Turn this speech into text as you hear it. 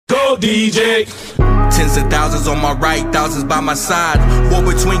your DJ. Tens of thousands on my right, thousands by my side. War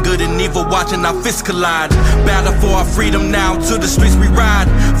between good and evil, watching our fists collide. Battle for our freedom now, to the streets we ride.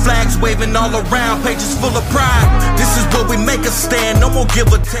 Flags waving all around, pages full of pride. This is where we make a stand, no more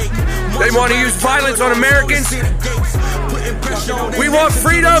give or take. They want to use violence on Americans. We want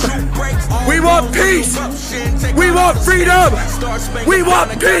freedom. We want peace. We want freedom. We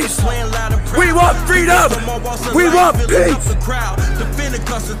want peace. We want freedom. We want peace. Defend the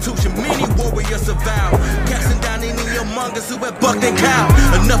Constitution, many warriors of vow. Casting down any among us who have bucked and cow.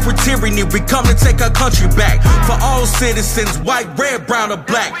 Enough with tyranny, we come to take our country back. For all citizens, white, red, brown, or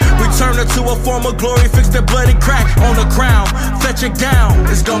black. Return her to a form of glory, fix their bloody crack on the crown. Fetch it down,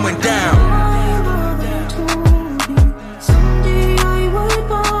 it's going down.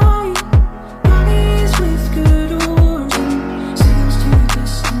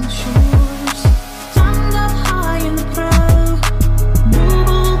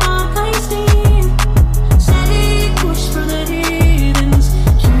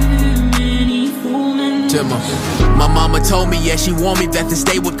 My mama told me, yeah, she warned me that this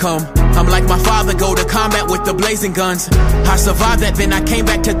day would come. I'm like my father, go to combat with the blazing guns. I survived that, then I came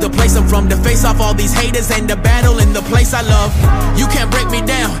back to the place I'm from, to face off all these haters and the battle in the place I love. You can't break me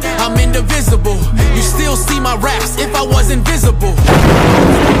down, I'm indivisible. You still see my raps if I was invisible.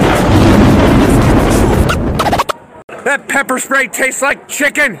 That pepper spray tastes like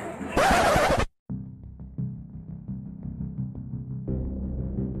chicken.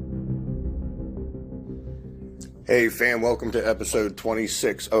 Hey fam, welcome to episode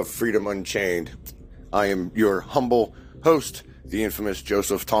 26 of Freedom Unchained. I am your humble host, the infamous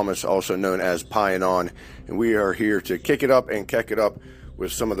Joseph Thomas, also known as Bryan, and we are here to kick it up and keck it up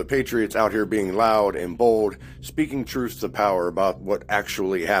with some of the patriots out here being loud and bold, speaking truth to power about what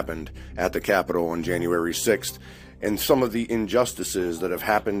actually happened at the Capitol on January 6th, and some of the injustices that have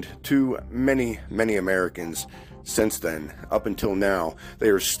happened to many, many Americans since then. Up until now, they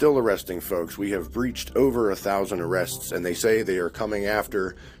are still arresting folks. We have breached over 1,000 arrests, and they say they are coming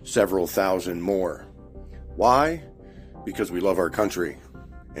after several thousand more. Why? Because we love our country,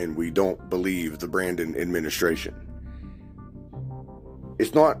 and we don't believe the Brandon administration.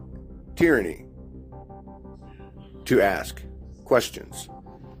 It's not tyranny to ask questions.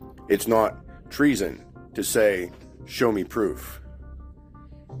 It's not treason to say, show me proof.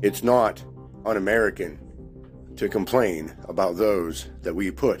 It's not un-American to complain about those that we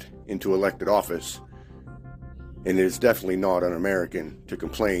put into elected office. And it is definitely not un-American to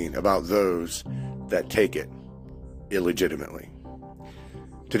complain about those that take it illegitimately.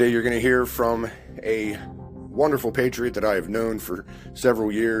 Today you're going to hear from a wonderful patriot that I have known for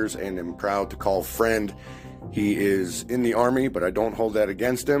several years and am proud to call friend. He is in the Army, but I don't hold that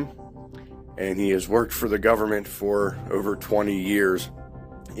against him. And he has worked for the government for over 20 years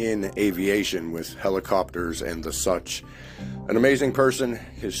in aviation with helicopters and the such. An amazing person.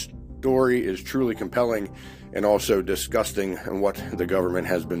 His story is truly compelling and also disgusting in what the government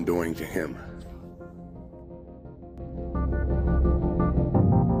has been doing to him.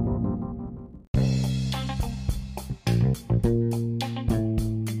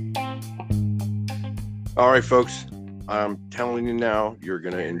 All right, folks, I'm telling you now, you're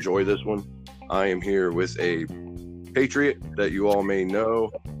going to enjoy this one. I am here with a patriot that you all may know,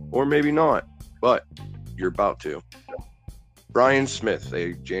 or maybe not, but you're about to. Bryan Smith,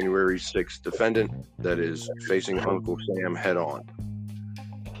 a January 6th defendant that is facing Uncle Sam head on.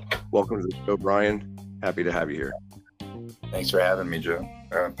 Welcome to the show, Bryan. Happy to have you here. Thanks for having me, Joe.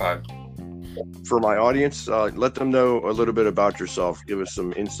 Pod. For my audience, let them know a little bit about yourself. Give us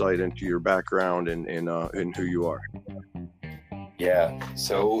some insight into your background and who you are. Yeah,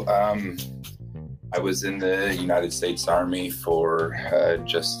 so I was in the United States Army for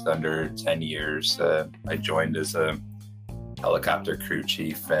just under 10 years. I joined as a helicopter crew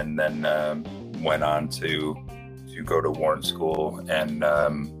chief and then went on to go to Warren School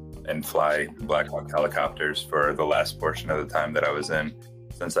and fly Black Hawk helicopters for the last portion of the time that I was in.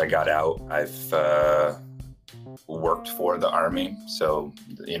 Since I got out, I've worked for the Army. So,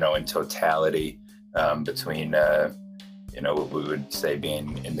 in totality, between what we would say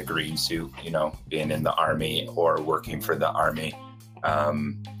being in the green suit, being in the Army or working for the Army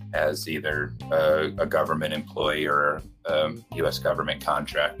as either a government employee or a U.S. government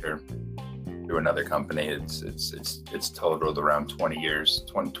contractor through another company. It's totaled around 21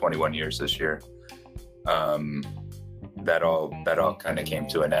 years this year. That all kind of came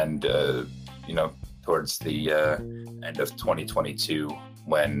to an end, towards the end of 2022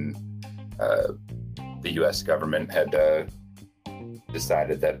 when the U.S. government had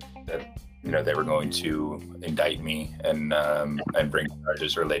decided that they were going to indict me and bring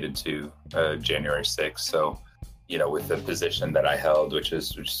charges related to January 6th. So, with the position that I held, which it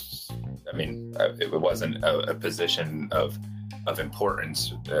wasn't a position of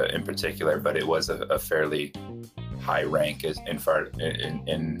importance in particular, but it was a fairly high rank in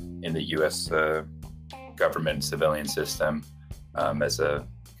the U.S. Government civilian system, as a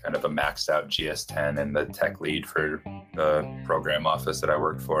kind of a maxed out GS-10 and the tech lead for the program office that I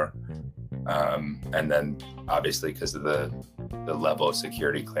worked for. And then obviously because of the level of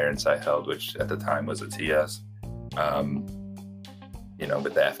security clearance I held, which at the time was a TS,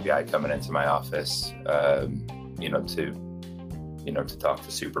 with the FBI coming into my office, to talk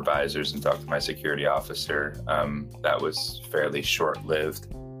to supervisors and talk to my security officer, that was fairly short-lived.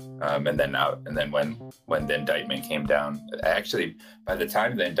 And then when the indictment came down, actually, by the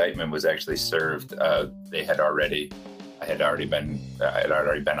time the indictment was actually served, I had already been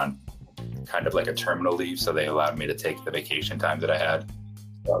on kind of like a terminal leave, so they allowed me to take the vacation time that I had.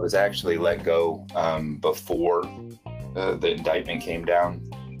 So I was actually let go before the indictment came down.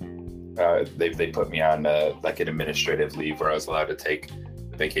 They put me on like an administrative leave where I was allowed to take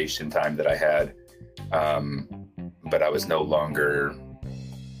the vacation time that I had, but I was no longer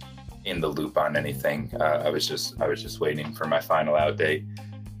in the loop on anything. I was just waiting for my final out date,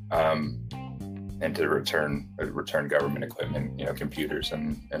 and to return government equipment, computers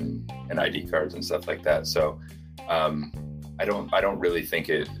and ID cards and stuff like that. So I don't really think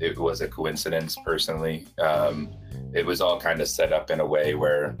it was a coincidence personally. It was all kind of set up in a way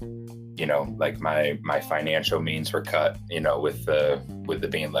where, like my financial means were cut, with the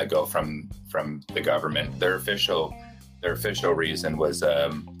being let go from the government. Their official reason was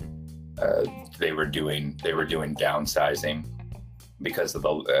they were doing downsizing because of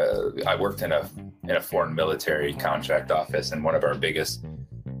I worked in a foreign military contract office, and one of our biggest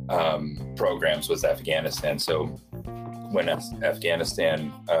programs was Afghanistan. So when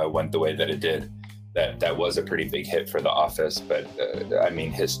Afghanistan went the way that it did, that was a pretty big hit for the office. But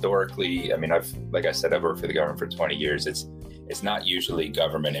historically, I've worked for the government for 20 years. It's not usually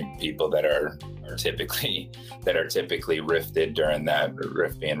government and people that are typically rifted during that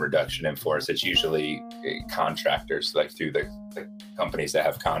rift being reduction in force. It's usually contractors, like through the companies that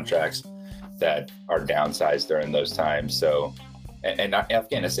have contracts that are downsized during those times. So, and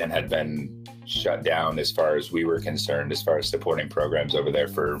Afghanistan had been shut down as far as we were concerned, as far as supporting programs over there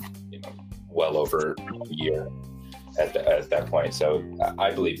for well over a year at that point. So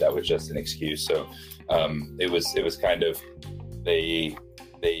I believe that was just an excuse. So it was kind of they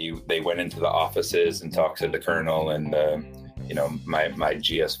went into the offices and talked to the colonel and my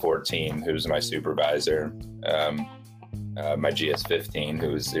GS-14, who's my supervisor, my GS-15,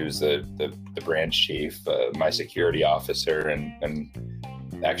 who's the branch chief, my security officer, and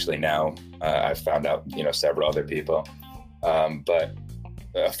actually now I've found out several other people, but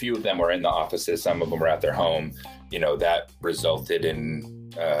a few of them were in the offices, some of them were at their home. That resulted in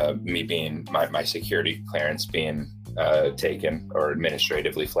me being my security clearance being taken, or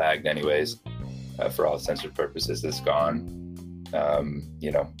administratively flagged anyways, for all intents and purposes. It's gone.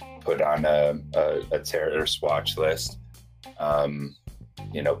 Put on a terrorist watch list,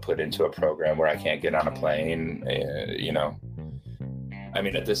 put into a program where I can't get on a plane.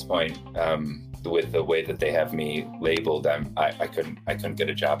 At this point, with the way that they have me labeled, I couldn't get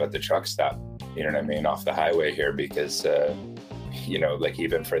a job at the truck stop, off the highway here, because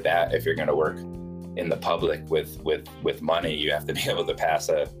even for that, if you're going to work in the public with money, you have to be able to pass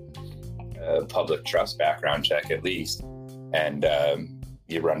a public trust background check at least. And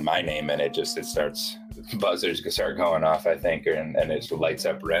you run my name and it starts, buzzers start going off, I think, and it lights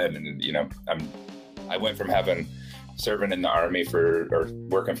up red. And I went from serving in the Army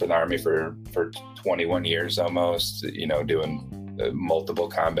working for the Army for 21 years almost, doing multiple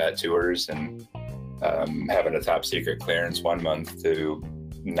combat tours and having a top secret clearance 1 month, to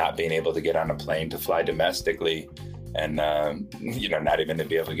not being able to get on a plane to fly domestically, and not even to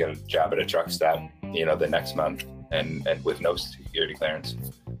be able to get a job at a truck stop the next month, and with no security clearance.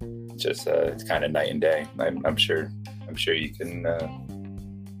 Just it's kind of night and day. I'm sure you can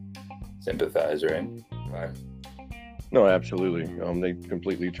sympathize, right? No, absolutely. They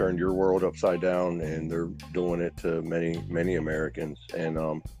completely turned your world upside down, and they're doing it to many, many Americans. And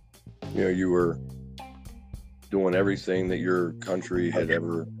you were doing everything that your country had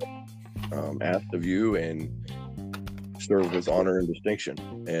ever asked of you, and served with honor and distinction.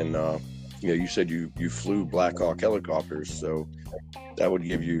 And you said you flew Black Hawk helicopters, so that would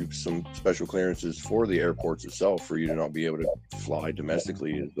give you some special clearances for the airports itself. For you to not be able to fly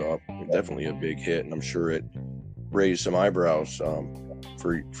domestically is definitely a big hit, and I'm sure it raised some eyebrows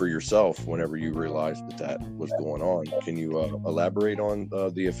for yourself whenever you realized that was going on. Can you elaborate on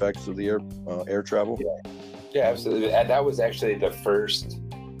the effects of the air travel? Yeah, absolutely. And that was actually the first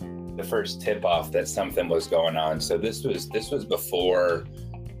tip off that something was going on. So this was before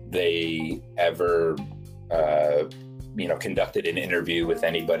they ever conducted an interview with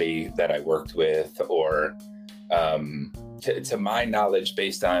anybody that I worked with, or to my knowledge,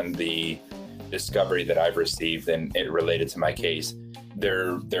 based on the discovery that I've received and it related to my case,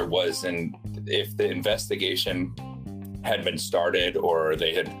 there wasn't, if the investigation had been started or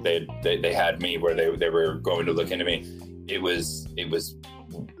they had me where they were going to look into me, it was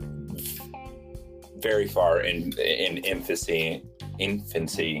very far in infancy in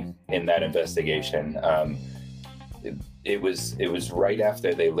that investigation. It was right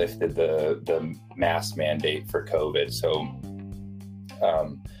after they lifted the mask mandate for COVID. So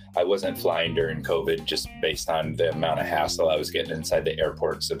I wasn't flying during COVID just based on the amount of hassle I was getting inside the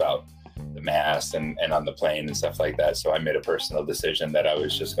airports about the mask and on the plane and stuff like that. So I made a personal decision that I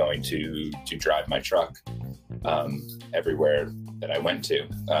was just going to drive my truck everywhere that I went to.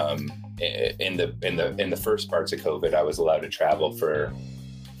 In the first parts of COVID, I was allowed to travel for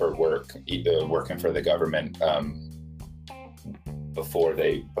work, working for the government, before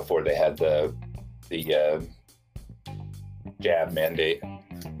they had the jab mandate.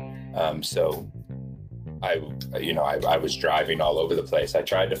 So I was driving all over the place. I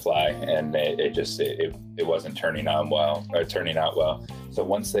tried to fly, and it wasn't turning out well. So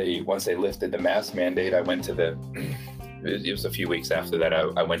once they lifted the mask mandate, I went to it was a few weeks after that.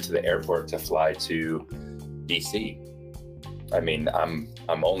 I went to the airport to fly to DC. I mean, I'm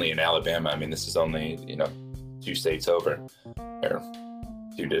only in Alabama. I mean, this is only 2 states over, or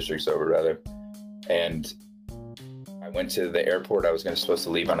 2 districts over rather, and I went to the airport. I was supposed to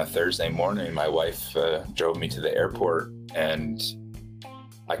leave on a Thursday morning. My wife drove me to the airport, and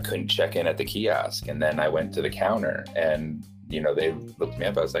I couldn't check in at the kiosk. And then I went to the counter, and they looked me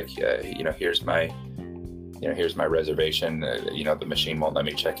up. I was like, here's my reservation. The machine won't let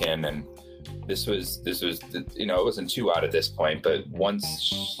me check in. And this was it wasn't too odd at this point. But once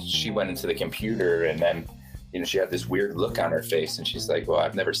she went into the computer, and then she had this weird look on her face, and she's like, well,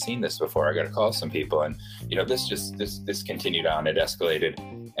 I've never seen this before. I got to call some people. And, this continued on. It escalated.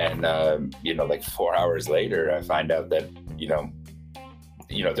 And, like 4 hours later, I find out that,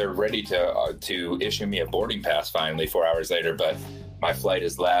 they're ready to issue me a boarding pass finally 4 hours later, but my flight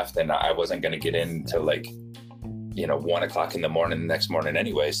is left, and I wasn't going to get in till 1 o'clock in the morning the next morning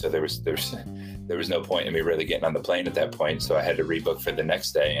anyway. So there was no point in me really getting on the plane at that point. So I had to rebook for the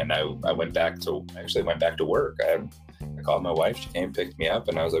next day, and I went back to work. I called my wife. She came, picked me up,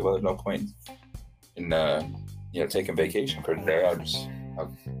 and I was like, well, there's no point in taking vacation for today.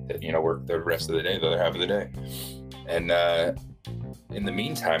 I'll work the rest of the day, the other half of the day. And in the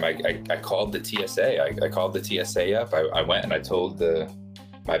meantime, I called the TSA. I called the TSA up. I went and I told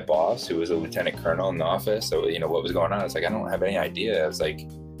my boss, who was a lieutenant colonel in the office, so what was going on. I was like, I don't have any idea. I was like,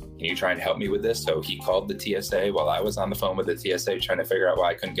 can you try and help me with this? So he called the TSA while I was on the phone with the TSA trying to figure out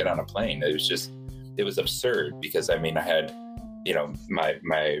why I couldn't get on a plane. It was absurd, because I had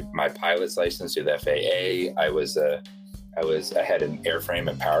my pilot's license through the FAA. I had an airframe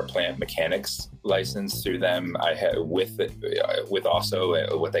and power plant mechanics license through them. I had with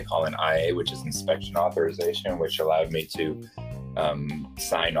also what they call an IA, which is inspection authorization, which allowed me to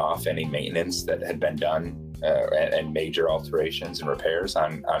sign off any maintenance that had been done and major alterations and repairs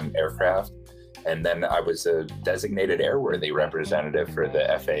on aircraft. And then I was a designated airworthy representative for the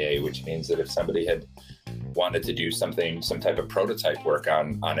FAA, which means that if somebody had wanted to do some type of prototype work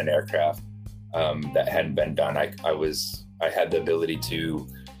on an aircraft that hadn't been done, I had the ability to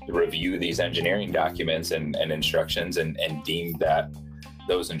review these engineering documents and instructions and deem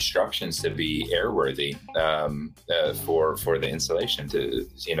those instructions to be airworthy for the installation.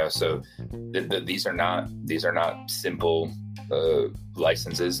 So these are not simple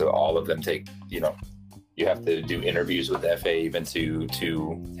licenses. So all of them take you have to do interviews with the FAA even to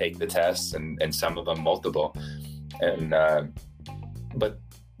take the tests, and some of them multiple. And but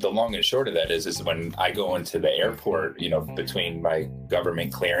the long and short of that is when I go into the airport, between my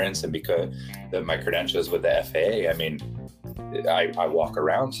government clearance and because my credentials with the FAA, I walk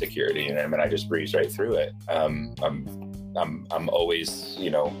around security, and I just breeze right through it. I'm always,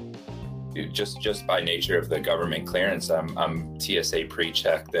 just by nature of the government clearance, I'm TSA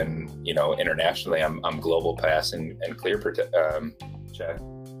pre-checked, and internationally I'm global pass and clear check.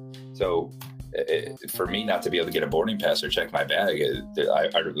 So for me not to be able to get a boarding pass or check my bag, I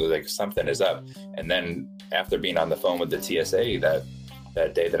like something is up. And then after being on the phone with the TSA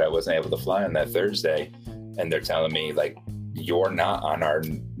that day that I wasn't able to fly on that Thursday, and they're telling me like, you're not on our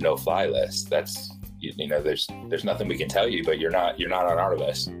no-fly list. That's, you know, there's nothing we can tell you, but you're not on our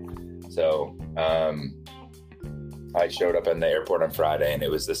list. So I showed up in the airport on Friday, and it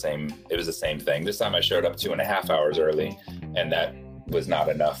was the same thing. This time I showed up 2.5 hours early, and that was not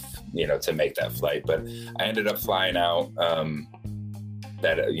enough, you know, to make that flight. But I ended up flying out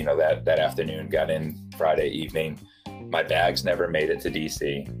that afternoon, got in Friday evening. My bags never made it to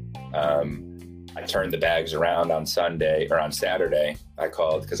DC. I turned the bags around on Saturday. I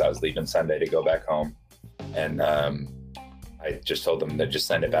called because I was leaving Sunday to go back home. And I just told them to just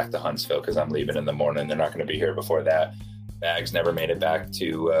send it back to Huntsville because I'm leaving in the morning. They're not going to be here before that. Bags never made it back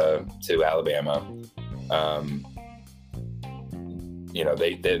to Alabama. You know,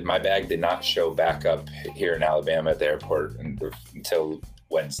 my bag did not show back up here in Alabama at the airport until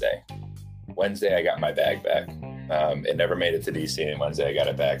Wednesday. Wednesday, I got my bag back. It never made it to DC, and Wednesday I got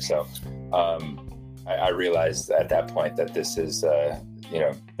it back. So I realized at that point that this is,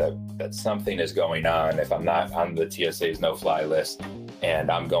 that something is going on if I'm not on the TSA's no-fly list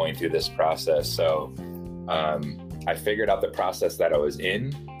and I'm going through this process. So I figured out the process that I was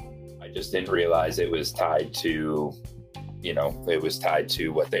in. I just didn't realize it was tied to,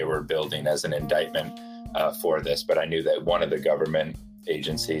 what they were building as an indictment for this. But I knew that one of the government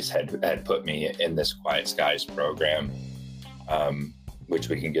agencies had put me in this Quiet Skies program, which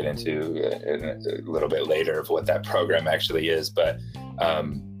we can get into in a little bit later of what that program actually is. But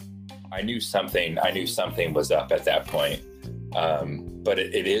I knew something was up at that point. But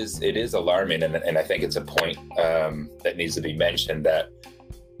it is alarming, and I think it's a point that needs to be mentioned that,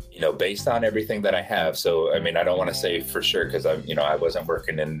 based on everything that I have. So, I mean, I don't want to say for sure because I wasn't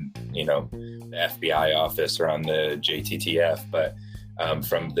working in, the FBI office or on the JTTF, but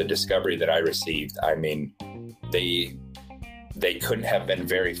from the discovery that I received, I mean, they couldn't have been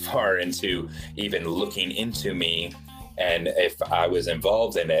very far into even looking into me, and if I was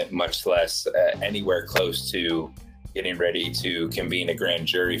involved in it, much less anywhere close to getting ready to convene a grand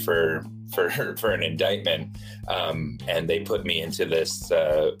jury for an indictment. And they put me into this,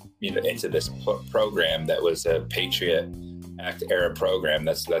 program that was a Patriot Act era program.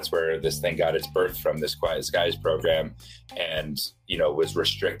 That's where this thing got its birth from, this Quiet Skies program, and, was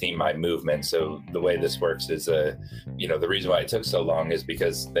restricting my movement. So the way this works is, the reason why it took so long is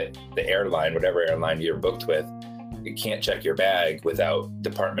because the airline, whatever airline you're booked with, you can't check your bag without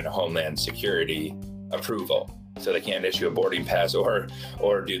Department of Homeland Security approval. So they can't issue a boarding pass or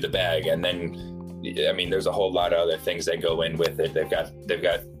do the bag. And then, I mean, there's a whole lot of other things that go in with it. They've got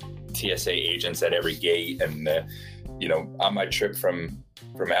TSA agents at every gate. And, on my trip from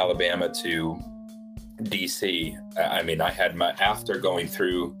Alabama to DC, I mean, I had after going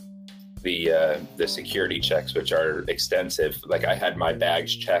through the security checks, which are extensive, like I had my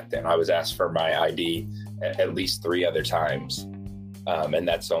bags checked and I was asked for my ID at least 3 other times. And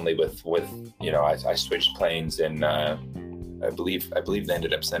that's only with I switched planes, and I believe they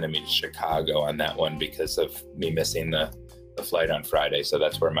ended up sending me to Chicago on that one because of me missing the flight on Friday. So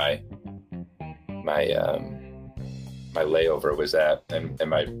that's where my layover was at, and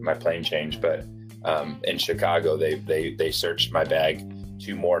my plane change. But in Chicago, they searched my bag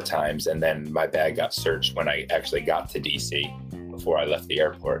 2 more times, and then my bag got searched when I actually got to DC before I left the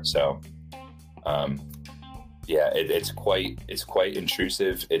airport. So. It's quite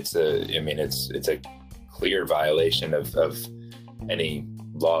intrusive. It's a clear violation of any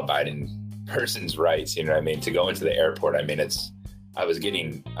law-abiding person's rights. You know what I mean? To go into the airport, I mean, I was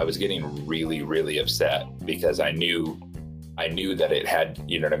getting really, really upset because I knew that it had,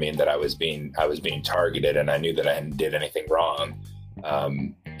 you know what I mean, that I was being targeted, and I knew that I hadn't did anything wrong,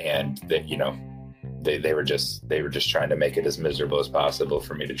 and that they were just trying to make it as miserable as possible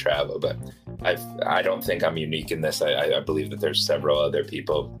for me to travel. But I don't think I'm unique in this. I believe that there's several other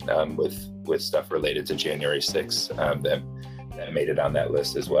people with stuff related to January 6th that made it on that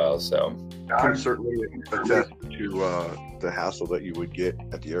list as well. So I can certainly attest to the hassle that you would get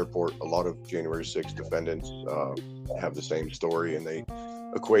at the airport. A lot of January 6th defendants have the same story, and they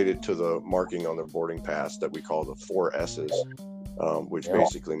equate it to the marking on their boarding pass that we call the 4 S's. Which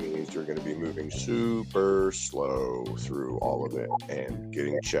basically means you're going to be moving super slow through all of it and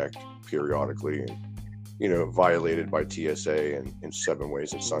getting checked periodically and, violated by TSA in 7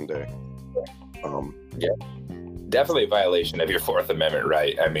 ways at Sunday. Definitely a violation of your 4th Amendment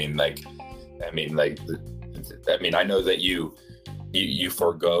right. I know that you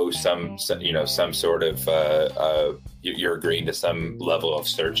forego some sort of, you're agreeing to some level of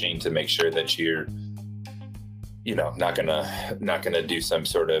searching to make sure that you're, not gonna do some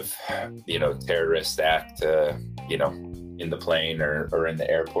sort of, terrorist act, in the plane or in the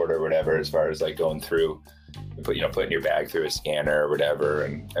airport or whatever, as far as like going through putting your bag through a scanner or whatever,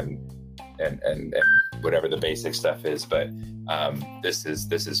 and whatever the basic stuff is. But this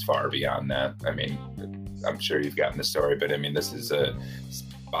is far beyond that. I mean, I'm sure you've gotten the story, but I mean, this is a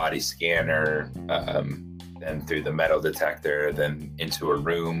body scanner, then through the metal detector, then into a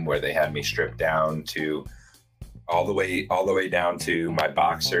room where they had me stripped down to all the way down to my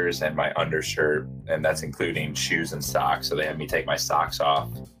boxers and my undershirt, and that's including shoes and socks. So they had me take my socks off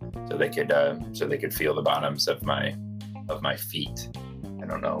so they could feel the bottoms of my feet. I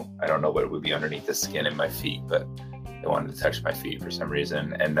don't know what would be underneath the skin in my feet, but they wanted to touch my feet for some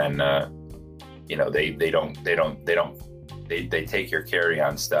reason. And then they take your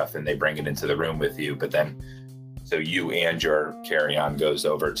carry-on stuff and they bring it into the room with you, but then so you and your carry-on goes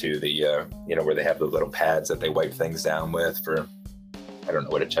over to the where they have the little pads that they wipe things down with for, I don't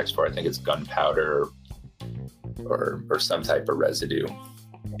know what it checks for. I think it's gunpowder or some type of residue.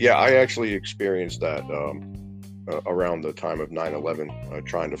 Yeah, I actually experienced that around the time of 9/11,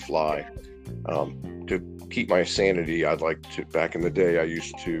 trying to fly. To keep my sanity, back in the day, I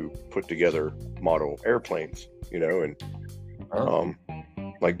used to put together model airplanes, and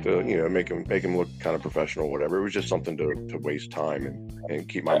make them look kind of professional, whatever. It was just something to waste time and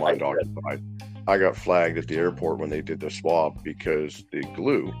keep my mind occupied. I got flagged at the airport when they did the swab because the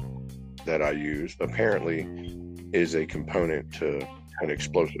glue that I used apparently is a component to an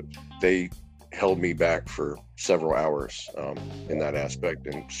explosive. They held me back for several hours in that aspect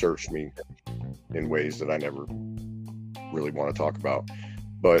and searched me in ways that I never really want to talk about.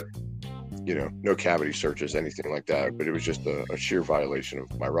 But no cavity searches, anything like that. But it was just a sheer violation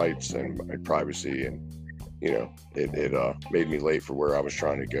of my rights and my privacy, and it made me late for where I was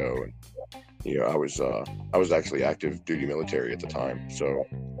trying to go. And I was actually active duty military at the time, so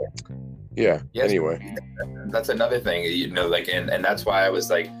yeah. Yes, anyway, that's another thing, and that's why I was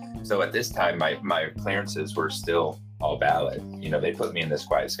like, so at this time my clearances were still all valid. They put me in this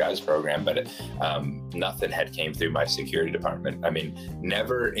Quiet Skies program, but nothing had came through my security department. I mean,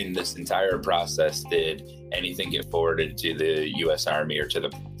 never in this entire process did anything get forwarded to the U.S. Army or to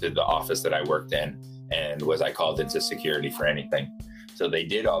the office that I worked in, and was I called into security for anything. So they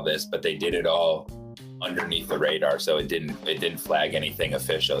did all this, but they did it all underneath the radar, so it didn't flag anything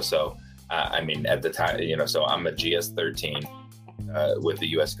official. So I mean, at the time, so I'm a GS-13 with the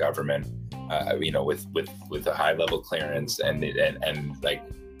U.S. government. With a high level clearance, and like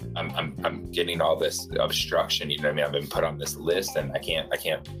I'm getting all this obstruction. I've been put on this list, and I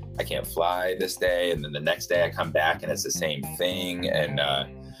can't fly this day, and then the next day I come back and it's the same thing. And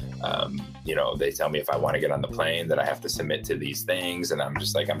they tell me if I want to get on the plane that I have to submit to these things, and I'm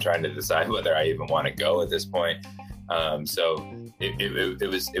just like, I'm trying to decide whether I even want to go at this point. So it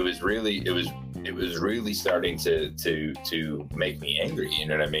was really starting to make me angry. You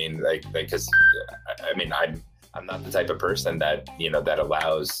know what I mean? Because I mean, I'm not the type of person that that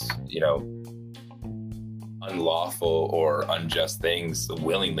allows unlawful or unjust things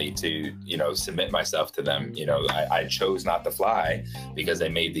willingly to submit myself to them. I chose not to fly because they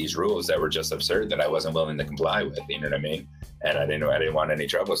made these rules that were just absurd that I wasn't willing to comply with. You know what I mean? And I didn't want any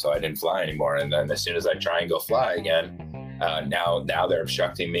trouble, so I didn't fly anymore. And then as soon as I try and go fly again, now they're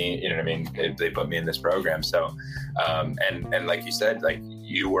obstructing me. You know what I mean? They put me in this program. So, and like you said, like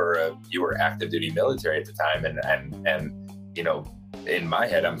you were active duty military at the time, and in my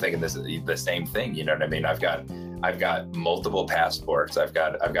head, I'm thinking this is the same thing. You know what I mean? I've got multiple passports. I've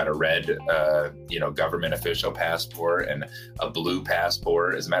got a red, government official passport and a blue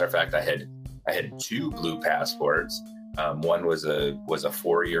passport. As a matter of fact, I had two blue passports. One was a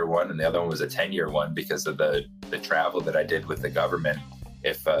 4-year one, and the other one was a 10-year one because of the travel that I did with the government.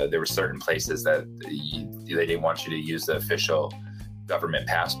 If there were certain places that they didn't want you to use the official government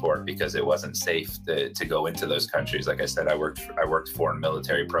passport because it wasn't safe to go into those countries. Like I said, I worked foreign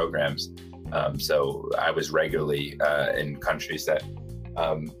military programs, so I was regularly in countries that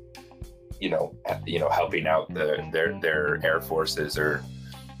helping out their air forces or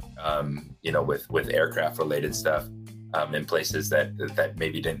with aircraft related stuff. In places that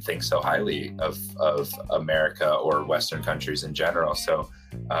maybe didn't think so highly of America or Western countries in general. So,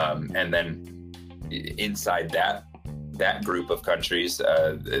 and then inside that group of countries,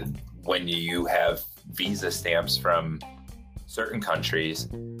 when you have visa stamps from certain countries,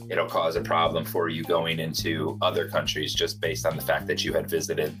 it'll cause a problem for you going into other countries just based on the fact that you had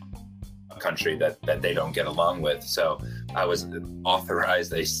visited a country that they don't get along with. So I was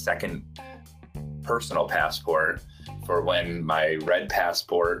authorized a second personal passport for when my red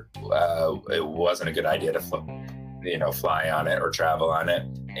passport, it wasn't a good idea to fly on it or travel on it.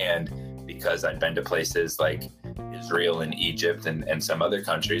 And because I'd been to places like Israel and Egypt and some other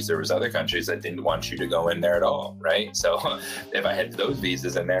countries, there was other countries that didn't want you to go in there at all, right? So if I had those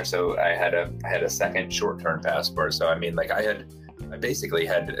visas in there, so I had a second short-term passport. So I mean, like I basically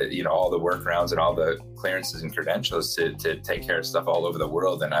had all the workarounds and all the clearances and credentials to take care of stuff all over the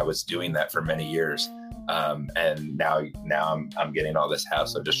world, and I was doing that for many years. And now I'm getting all this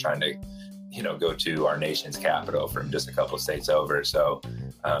hassle just trying to go to our nation's capital from just a couple of states over. So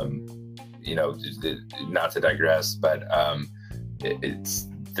not to digress, but that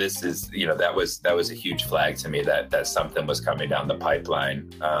was a huge flag to me that something was coming down the pipeline,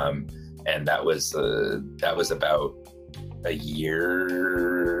 and that was about a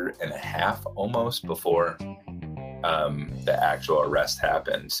year and a half almost before the actual arrest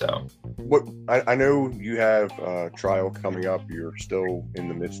happened. So what I know you have a trial coming up. You're still in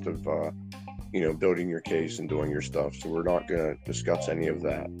the midst of building your case and doing your stuff, so we're not going to discuss any of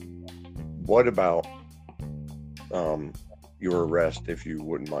that. What about your arrest, if you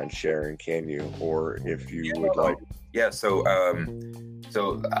wouldn't mind sharing? Can you, or if you would like? Yeah. So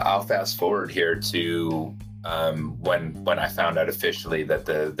I'll fast forward here to when I found out officially that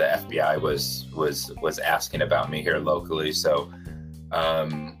the FBI was asking about me here locally. So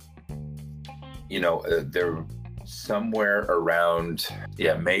they're somewhere around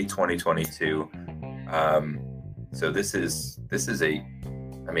May 2022. So this is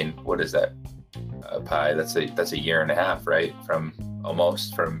what is that? Pi, that's a year and a half, right? From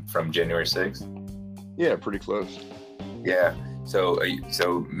January 6th. Yeah, pretty close. Yeah. So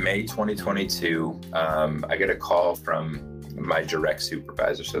May 2022, I get a call from my direct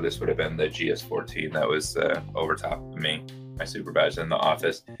supervisor. So this would have been the GS-14 that was over top of me, my supervisor in the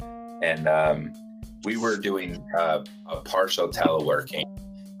office. And we were doing a partial teleworking.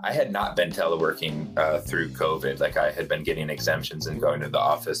 I had not been teleworking through COVID. Like I had been getting exemptions and going to the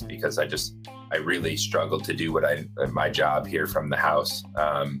office because I really struggled to do my job here from the house,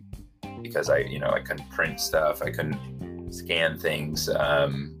 because I couldn't print stuff. I couldn't scan things.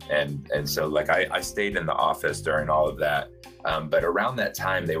 And so like I stayed in the office during all of that. But around that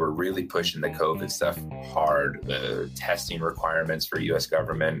time, they were really pushing the COVID stuff hard, the testing requirements for U.S.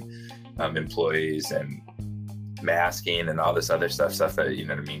 government employees and masking and all this other stuff that,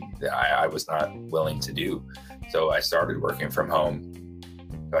 I was not willing to do. So I started working from home,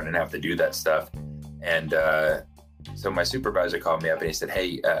 so I didn't have to do that stuff. And so my supervisor called me up and he said,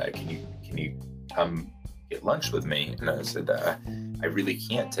 "Hey, can you come get lunch with me?" And I said, "I really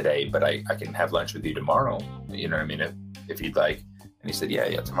can't today, but I can have lunch with you tomorrow. If you'd like." And he said, "Yeah,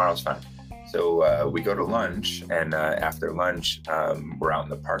 tomorrow's fine." So we go to lunch, and after lunch, we're out in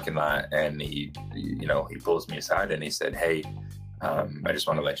the parking lot, and he pulls me aside and he said, "Hey, I just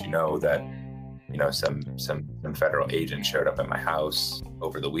want to let you know that some federal agents showed up at my house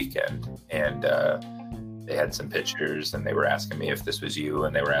over the weekend, and they had some pictures, and they were asking me if this was you,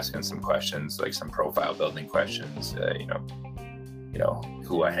 and they were asking some questions, like some profile building questions,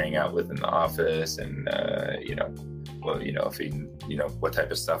 who I hang out with in the office, and if he, what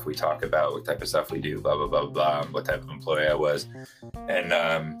type of stuff we talk about, what type of stuff we do, blah blah blah blah, what type of employee I was," and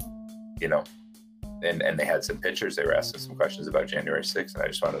and they had some pictures. They were asking some questions about January 6th, and I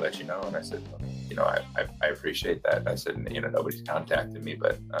just wanted to let you know. And I said, I appreciate that. I said, nobody's contacted me,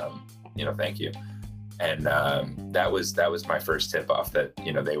 but thank you. And that was my first tip off that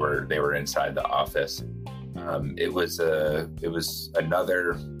they were inside the office. It was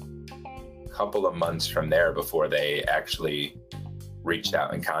another couple of months from there before they actually reached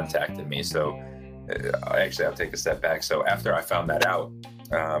out and contacted me. So I'll take a step back. So after I found that out,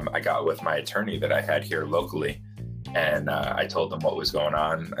 I got with my attorney that I had here locally, and I told them what was going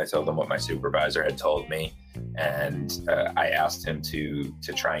on. I told them what my supervisor had told me, and I asked him to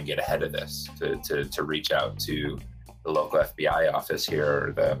try and get ahead of this, to reach out to the local FBI office here,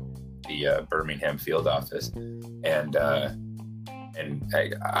 or the Birmingham field office, and I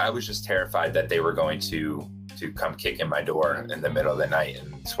was just terrified that they were going to come kick in my door in the middle of the night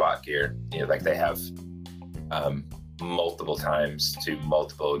in SWAT gear, like they have multiple times to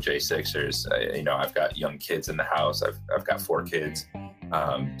multiple J6ers. I've got young kids in the house. I've got 4 kids.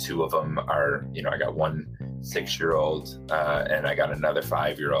 2 of them are, I got one 6-year-old and I got another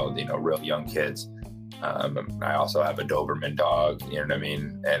 5-year-old, real young kids. I also have a Doberman dog,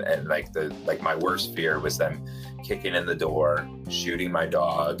 And like my worst fear was them kicking in the door, shooting my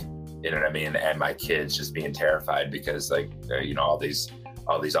dog, and my kids just being terrified because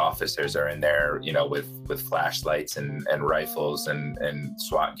all these officers are in there, with flashlights and rifles and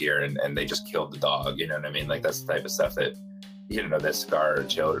SWAT gear, and they just killed the dog. Like that's the type of stuff that that scar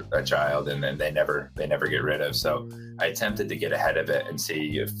a child, and then they never get rid of. So I attempted to get ahead of it and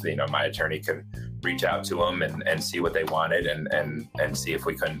see if my attorney could reach out to them and see what they wanted and see if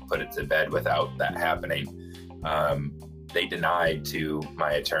we couldn't put it to bed without that happening. They denied to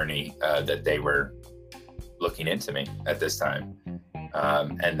my attorney that they were looking into me at this time.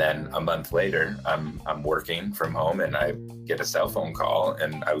 And then a month later, I'm working from home and I get a cell phone call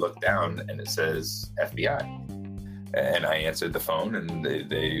and I look down and it says FBI. And I answered the phone and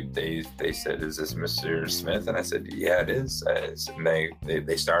they said, "Is this Mr. Smith?" And I said, "Yeah, it is." And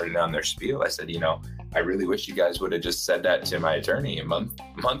they started on their spiel. I said, "I really wish you guys would have just said that to my attorney a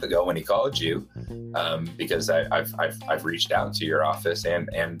month ago when he called you, because I've reached out to your office and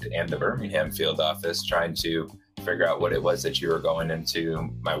the Birmingham field office trying to figure out what it was that you were going into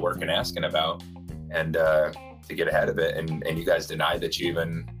my work and asking about, and to get ahead of it. And you guys denied that you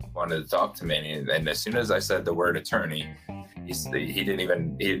even wanted to talk to me." And as soon as I said the word attorney, he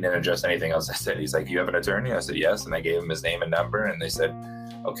didn't address anything else I said. He's like, "You have an attorney?" I said, "Yes." And I gave him his name and number, and they said,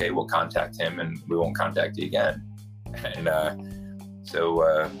 "Okay, we'll contact him and we won't contact you again." And so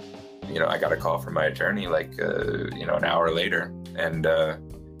I got a call from my attorney an hour later, and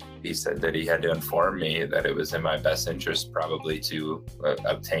he said that he had to inform me that it was in my best interest probably to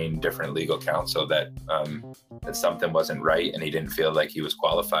obtain different legal counsel, that something wasn't right, and he didn't feel like he was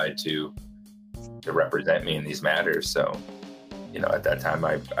qualified to represent me in these matters. So, at that time,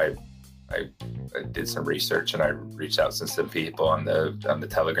 I did some research and I reached out to some people on the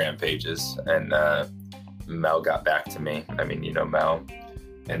Telegram pages, and Mel got back to me. I mean, Mel.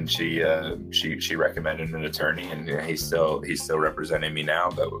 And she recommended an attorney, and he's still representing me now.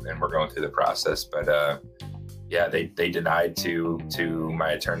 And we're going through the process. But they denied to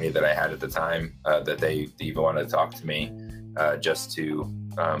my attorney that I had at the time that they even wanted to talk to me, just to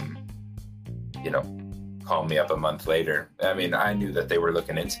call me up a month later. I mean, I knew that they were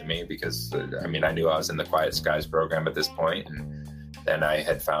looking into me because I knew I was in the Quiet Skies program at this point, and then I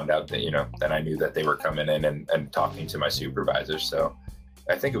had found out that then I knew that they were coming in and talking to my supervisor. So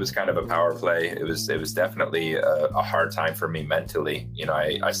I think it was kind of a power play. It was definitely a hard time for me mentally.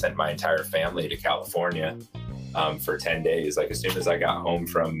 I sent my entire family to California for 10 days. Like, as soon as I got home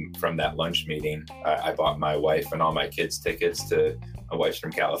from that lunch meeting, I bought my wife and all my kids tickets to, my wife's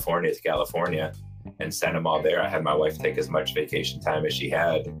from California, to California, and sent them all there. I had my wife take as much vacation time as she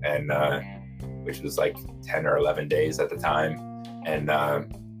had, and which was like 10 or 11 days at the time,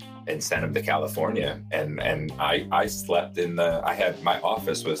 and sent them to California. And I slept my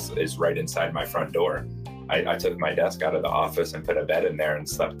office is right inside my front door. I took my desk out of the office and put a bed in there and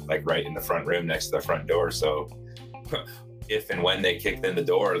slept like right in the front room next to the front door. So if and when they kicked in the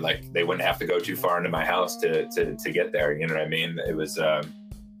door, like, they wouldn't have to go too far into my house to get there. You know what I mean? It was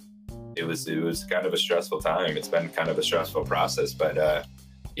kind of a stressful time. It's been kind of a stressful process, but I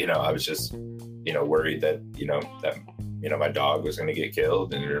was just worried that my dog was going to get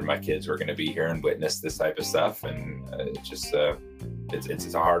killed and my kids were going to be here and witness this type of stuff. And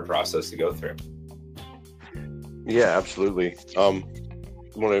it's a hard process to go through. Yeah, absolutely.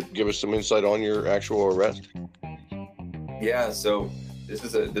 Want to give us some insight on your actual arrest? Yeah. So this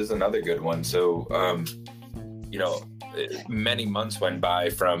is another good one. So, many months went by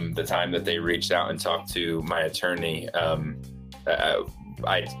from the time that they reached out and talked to my attorney.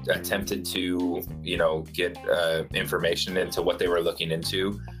 I attempted to, get information into what they were looking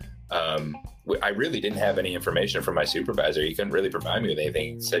into. I really didn't have any information from my supervisor. He couldn't really provide me with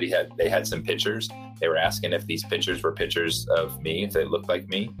anything. He said they had some pictures. They were asking if these pictures were pictures of me, if they looked like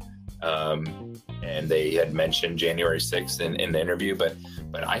me. And they had mentioned January 6th in the interview, but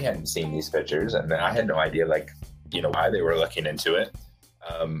I hadn't seen these pictures, and I had no idea, why they were looking into it.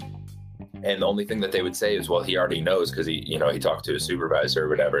 And the only thing that they would say is, well, he already knows because he talked to his supervisor or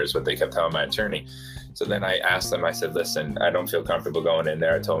whatever, is what they kept telling my attorney. So then I asked them, I said, listen, I don't feel comfortable going in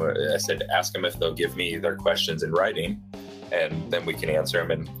there. I said, ask them if they'll give me their questions in writing, and then we can answer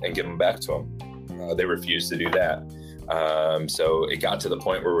them and give them back to them. They refused to do that. So it got to the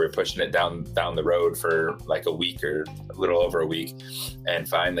point where we were pushing it down the road for like a week or a little over a week. And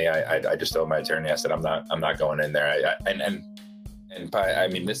finally I just told my attorney, I said, I'm not going in there.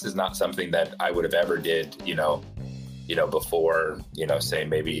 This is not something that I would have ever did, before, say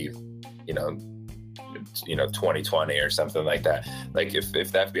maybe, 2020 or something like that. Like if the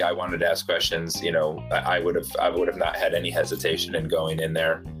FBI wanted to ask questions, I would have not had any hesitation in going in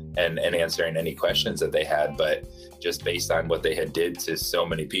there and answering any questions that they had. But just based on what they had did to so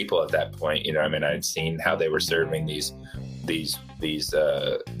many people at that point, I'd seen how they were serving these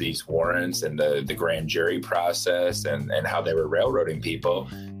warrants and the grand jury process and how they were railroading people.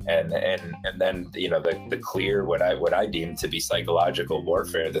 And then the clear what I deemed to be psychological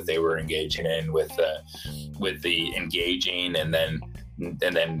warfare that they were engaging in with the engaging and then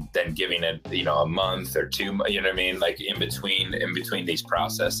then giving it, you know, a month or two, you know what I mean? Like in between these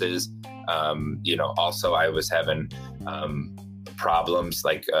processes, you know, also I was having, problems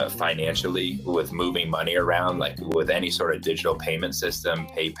like financially with moving money around, like with any sort of digital payment system,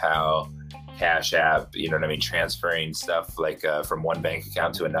 PayPal, Cash App, you know what I mean, transferring stuff like from one bank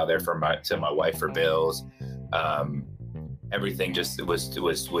account to another to my wife for bills. Everything just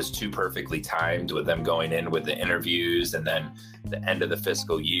was too perfectly timed with them going in with the interviews, and then the end of the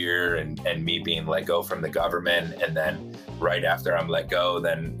fiscal year, and me being let go from the government, and then right after I'm let go,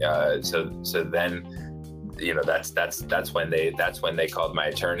 then so then, you know, that's when they called my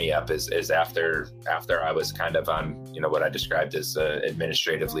attorney up, is after I was kind of on, you know, what I described as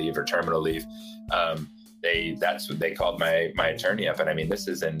administrative leave or terminal leave. They called my attorney up, and I mean, this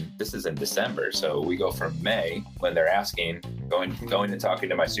is in December, so we go from May when they're asking, going and talking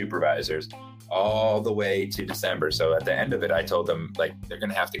to my supervisors, all the way to December. So at the end of it, I told them, like, they're going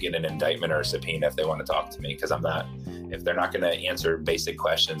to have to get an indictment or a subpoena if they want to talk to me, because if they're not going to answer basic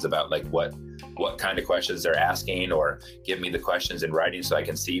questions about like what kind of questions they're asking, or give me the questions in writing so I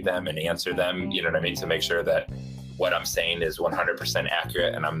can see them and answer them, you know what I mean, to make sure that what I'm saying is 100%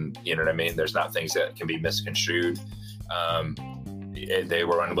 accurate, and you know what I mean, there's not things that can be misconstrued. They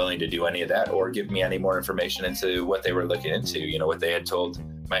were unwilling to do any of that or give me any more information into what they were looking into. You know, what they had told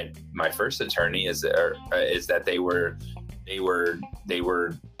my first attorney is that they were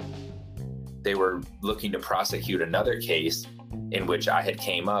looking to prosecute another case in which I had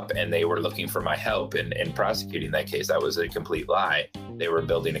came up, and they were looking for my help in prosecuting that case. That was a complete lie. They were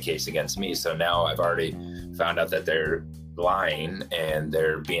building a case against me. So now I've already found out that they're lying, and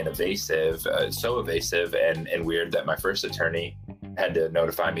they're being evasive, so evasive and weird that my first attorney had to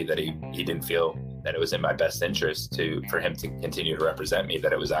notify me that he didn't feel that it was in my best interest for him to continue to represent me,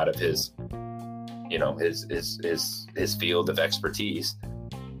 that it was out of his, you know, his field of expertise.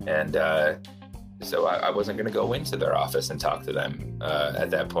 And so I wasn't going to go into their office and talk to them at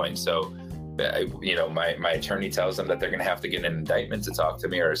that point. So, you know, my attorney tells them that they're going to have to get an indictment to talk to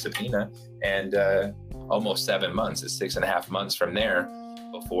me, or a subpoena. And almost 7 months, it's 6.5 months from there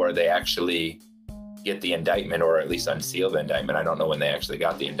before they actually get the indictment, or at least unseal the indictment. I don't know when they actually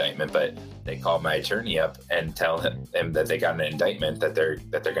got the indictment, but they call my attorney up and tell him that they got an indictment, that they're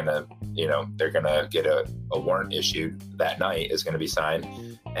gonna, you know, they're gonna get a warrant issued that night, is gonna be signed,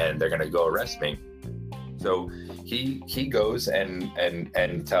 and they're gonna go arrest me. So he goes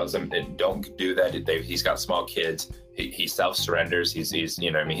and tells them, don't do that. He's got small kids. He self-surrenders. He's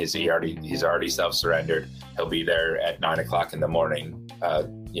you know, I mean, he's already self-surrendered. He'll be there at 9 o'clock in the morning,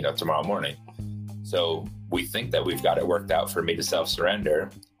 you know, tomorrow morning. So we think that we've got it worked out for me to self-surrender.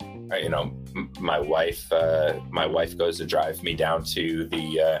 You know, my wife goes to drive me down to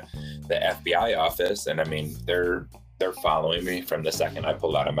the FBI office, and I mean, they're following me from the second I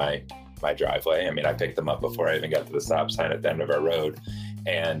pull out of my driveway. I mean, I picked them up before I even got to the stop sign at the end of our road,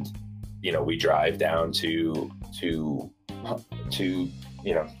 and you know, we drive down to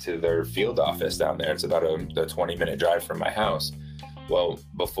you know, to their field office down there. It's about a 20-minute drive from my house. Well,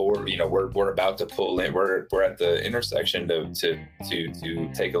 before, you know, we're about to pull in, we're at the intersection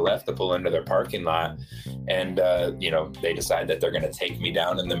to take a left to pull into their parking lot, and you know, they decide that they're going to take me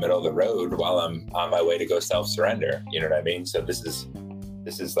down in the middle of the road while I'm on my way to go self-surrender. You know what I mean? So this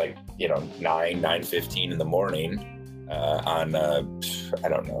is like, you know, 9:15 in the morning on I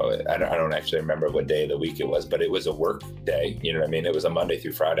don't know, I don't actually remember what day of the week it was, but it was a work day. You know what I mean? It was a Monday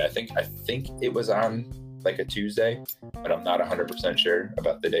through Friday. I think it was on like a Tuesday, but I'm not 100% sure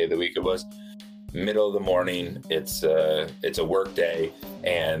about the day of the week it was. Middle of the morning, it's a work day,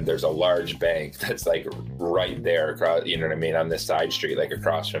 and there's a large bank that's like right there across, you know what I mean, on this side street, like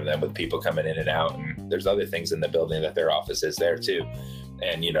across from them, with people coming in and out, and there's other things in the building that their office is there too.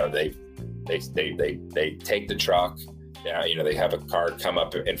 And you know, they take the truck. Yeah, you know, they have a car come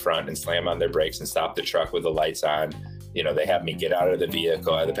up in front and slam on their brakes and stop the truck with the lights on. You know, they have me get out of the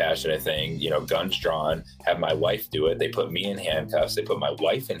vehicle, out of the passenger thing, you know, guns drawn, have my wife do it. They put me in handcuffs. They put my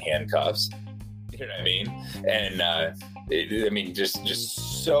wife in handcuffs. You know what I mean? And, I mean,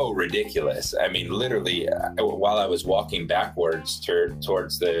 just so ridiculous. I mean, literally, while I was walking backwards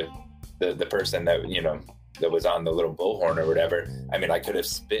towards the person that, you know, that was on the little bullhorn or whatever, I mean, I could have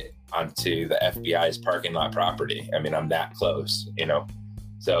spit onto the FBI's parking lot property. I mean, I'm that close, you know?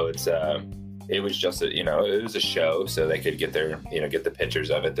 So it was just it was a show, so they could get get the pictures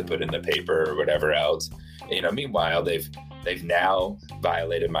of it to put in the paper or whatever else. You know, meanwhile, they've now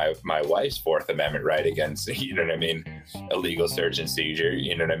violated my wife's Fourth Amendment right against, you know what I mean, illegal search and seizure.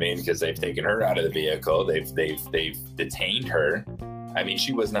 You know what I mean? Because they've taken her out of the vehicle. They've detained her. I mean,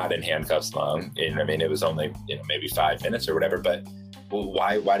 she was not in handcuffs long. You know what I mean? It was only, you know, maybe 5 minutes or whatever, but well,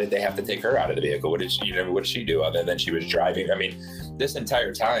 why did they have to take her out of the vehicle? What did she do other than she was driving? I mean, this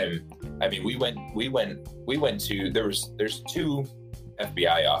entire time, I mean, we went to, there's 2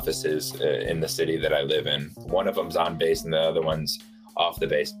 FBI offices in the city that I live in. One of them's on base and the other one's off the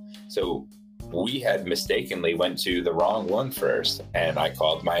base. So we had mistakenly went to the wrong one first. And I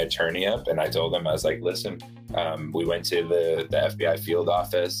called my attorney up and I told him, I was like, listen, we went to the FBI field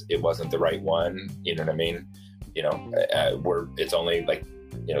office. It wasn't the right one. You know what I mean? You know, it's only like,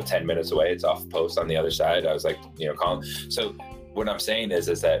 10 minutes away. It's off post on the other side. I was like, calling. So what I'm saying is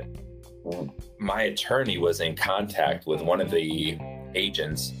that my attorney was in contact with one of the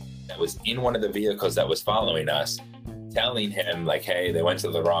agents that was in one of the vehicles that was following us, telling him like, hey, they went to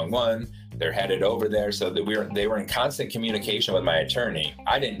the wrong one. They're headed over there. So that they were in constant communication with my attorney.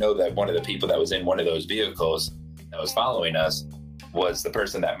 I didn't know that one of the people that was in one of those vehicles that was following us was the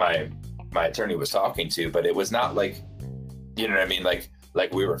person that my attorney was talking to, but it was not like, you know what I mean? Like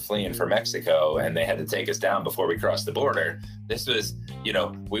we were fleeing from Mexico and they had to take us down before we crossed the border. This was,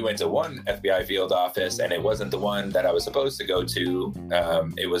 we went to one FBI field office and it wasn't the one that I was supposed to go to.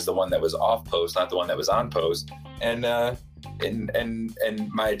 It was the one that was off post, not the one that was on post. And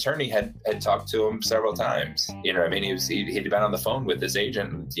my attorney had talked to him several times. You know what I mean? He'd been on the phone with his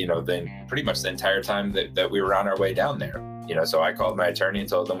agent, then pretty much the entire time that we were on our way down there. So I called my attorney and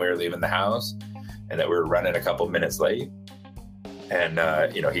told them we were leaving the house and that we were running a couple minutes late. And,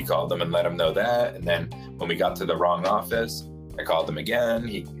 he called them and let them know that. And then when we got to the wrong office, I called them again.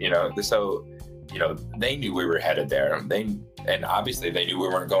 They knew we were headed there. And obviously they knew we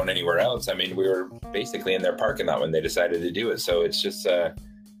weren't going anywhere else. I mean, we were basically in their parking lot when they decided to do it. So it's just, that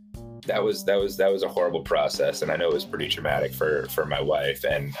was a horrible process. And I know it was pretty traumatic for my wife.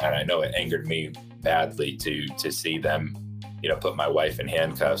 And I know it angered me badly to see them, put my wife in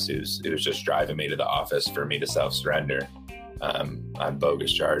handcuffs, who's just driving me to the office for me to self-surrender. On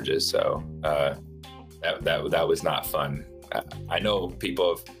bogus charges. So that was not fun. I know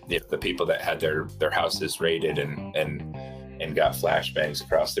people, the people that had their houses raided and got flashbangs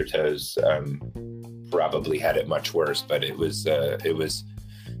across their toes probably had it much worse. But it was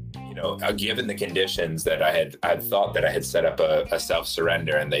given the conditions that I thought that I had set up a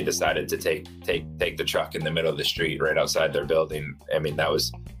self-surrender, and they decided to take the truck in the middle of the street right outside their building. I mean, that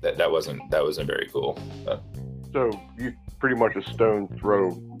wasn't very cool. So you pretty much a stone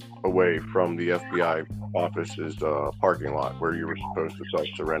throw away from the FBI office's parking lot where you were supposed to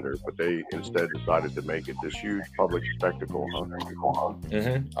self-surrender, but they instead decided to make it this huge public spectacle.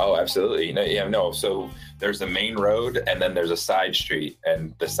 Mm-hmm. Oh, absolutely. No. So there's the main road and then there's a side street,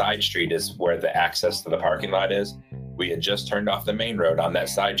 and the side street is where the access to the parking lot is. We had just turned off the main road on that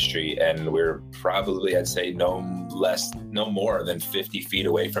side street, and we're probably, I'd say, no more than 50 feet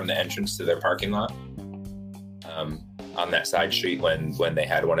away from the entrance to their parking lot. On that side street when they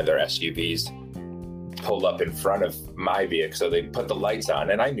had one of their SUVs pull up in front of my vehicle. So they put the lights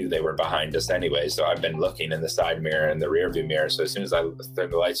on, and I knew they were behind us anyway. So I've been looking in the side mirror and the rear view mirror. So as soon as the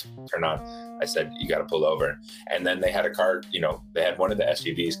lights turn on, I said, you got to pull over. And then they had a car, they had one of the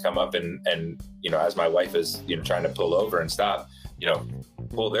SUVs come up and as my wife is, trying to pull over and stop,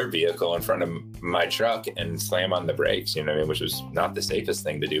 pull their vehicle in front of my truck and slam on the brakes, which was not the safest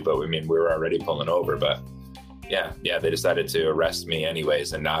thing to do. But we were already pulling over, but yeah, they decided to arrest me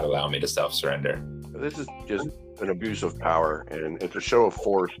anyways and not allow me to self-surrender. This is just an abuse of power, and it's a show of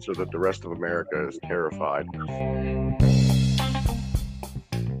force so that the rest of America is terrified.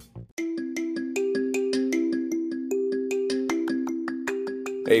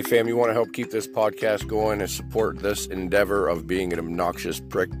 Hey fam, you want to help keep this podcast going and support this endeavor of being an obnoxious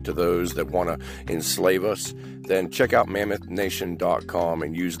prick to those that want to enslave us? Then check out MammothNation.com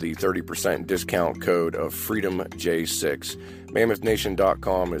and use the 30% discount code of FreedomJ6.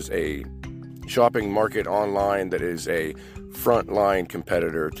 MammothNation.com is a shopping market online that is a frontline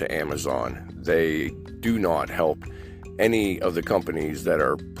competitor to Amazon. They do not help any of the companies that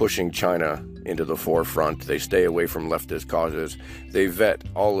are pushing China into the forefront. They stay away from leftist causes. They vet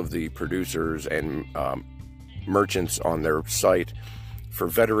all of the producers and merchants on their site for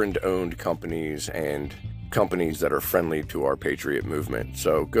veteran-owned companies and companies that are friendly to our patriot movement.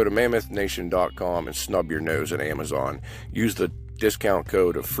 So go to MammothNation.com and snub your nose at Amazon. Use the discount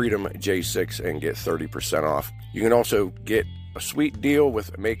code of FreedomJ6 and get 30% off. You can also get a sweet deal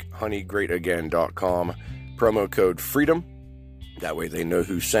with MakeHoneyGreatAgain.com. Promo code FREEDOM. That way they know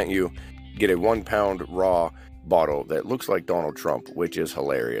who sent you. Get a 1 pound raw bottle that looks like Donald Trump, which is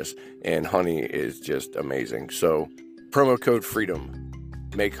hilarious. And honey is just amazing. So promo code FREEDOM,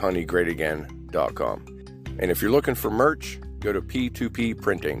 MakeHoneyGreatAgain.com. And if you're looking for merch, go to P2P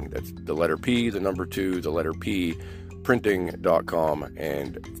Printing. That's the letter P, the number 2, the letter P, printing.com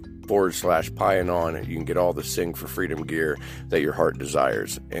and /Pionon. You can get all the Sing for Freedom gear that your heart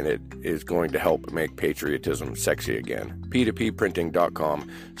desires, and it is going to help make patriotism sexy again. p2pprinting.com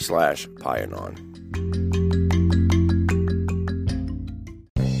 /Pionon.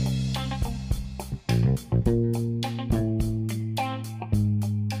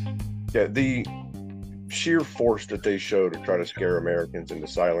 Yeah, the sheer force that they show to try to scare Americans into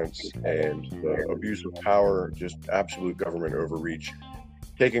silence, and the abuse of power, just absolute government overreach,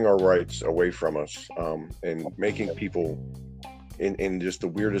 taking our rights away from us, and making people in just the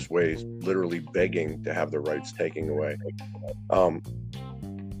weirdest ways literally begging to have their rights taken away.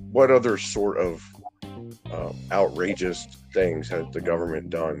 What other sort of outrageous things has the government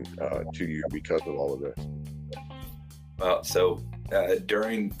done to you because of all of this? Well, so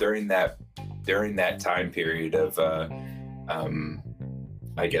during that time period of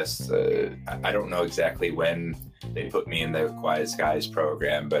I guess I don't know exactly when they put me in the Quiet Skies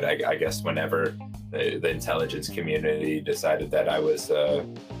program, but I guess whenever the intelligence community decided that I was of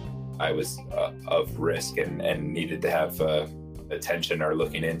risk and needed to have attention or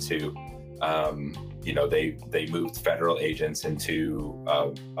looking into, they moved federal agents into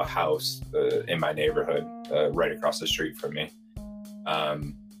a house in my neighborhood right across the street from me.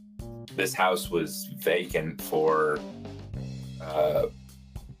 This house was vacant for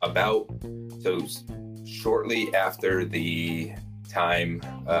shortly after the time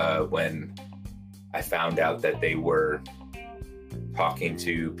when I found out that they were talking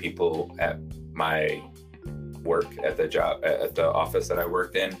to people at my work, at the office that I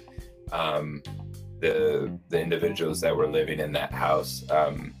worked in. The individuals that were living in that house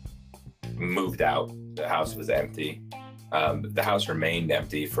moved out. The house was empty. The house remained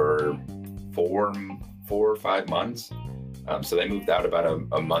empty for 4 or 5 months. So they moved out about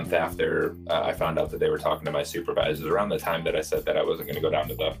a month after I found out that they were talking to my supervisors, around the time that I said that I wasn't going to go down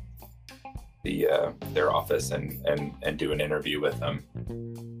to their office and do an interview with them.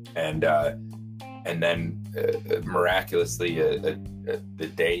 And then miraculously, the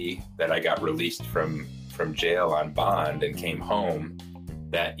day that I got released from jail on bond and came home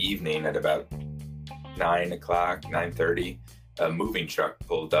that evening at about 9:30, a moving truck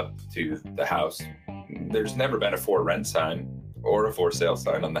pulled up to the house. There's never been a for rent sign or a for sale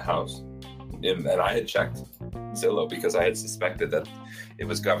sign on the house. And I had checked Zillow because I had suspected that it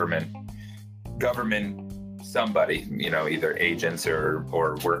was government somebody, either agents or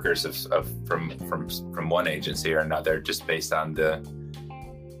workers from one agency or another, just based on the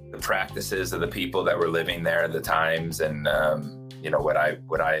practices of the people that were living there at the times, and what I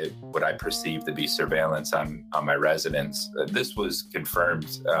perceived to be surveillance on my residence. This was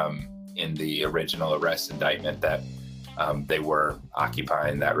confirmed in the original arrest indictment that they were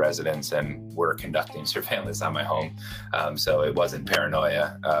occupying that residence and were conducting surveillance on my home. So it wasn't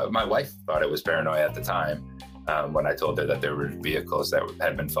paranoia. My wife thought it was paranoia at the time when I told her that there were vehicles that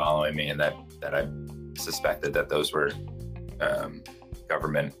had been following me, and that I suspected that those were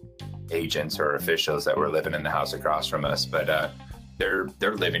government agents or officials that were living in the house across from us. But they're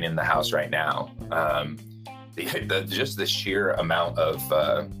living in the house right now. Just the sheer amount of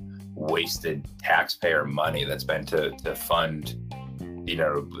wasted taxpayer money that's been to fund,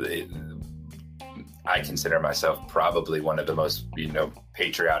 I consider myself probably one of the most,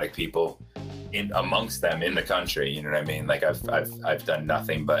 patriotic people amongst them in the country. You know what I mean? Like I've done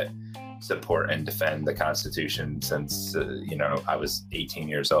nothing but support and defend the Constitution since, I was 18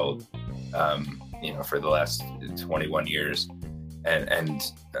 years old, for the last 21 years. And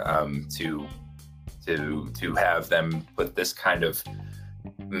to have them put this kind of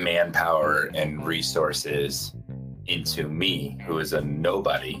manpower and resources into me, who is a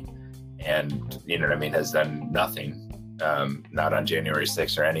nobody, and has done nothing, not on January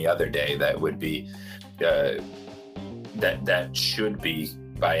 6th or any other day that would be that should be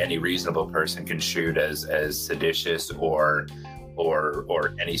by any reasonable person construed as seditious or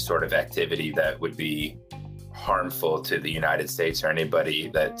any sort of activity that would be harmful to the United States or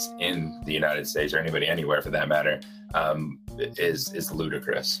anybody that's in the United States or anybody anywhere for that matter, is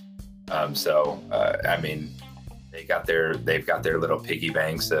ludicrous. They've got their little piggy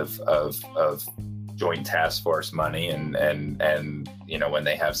banks of joint task force money, and when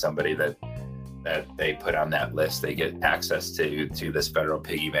they have somebody that they put on that list, they get access to this federal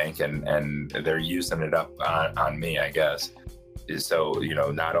piggy bank, and they're using it up on me, I guess. So,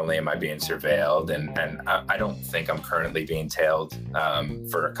 not only am I being surveilled, and I don't think I'm currently being tailed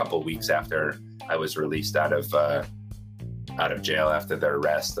for a couple weeks after I was released out of jail after their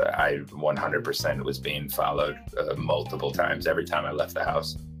arrest. I 100% was being followed multiple times every time I left the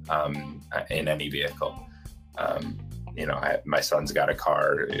house in any vehicle. my son's got a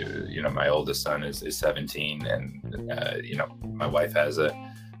car. My oldest son is 17, and my wife has a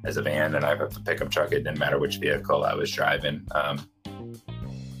van, and I have a pickup truck. It didn't matter which vehicle I was driving.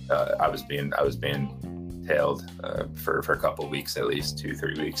 I was being tailed for a couple of weeks, at least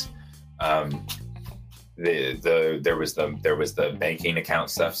 2-3 weeks. There was the banking account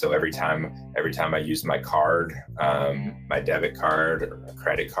stuff. So every time I used my card, my debit card or a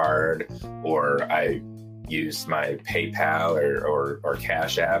credit card, or I used my PayPal or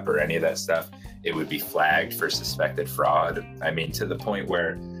Cash App or any of that stuff, it would be flagged for suspected fraud. I mean, to the point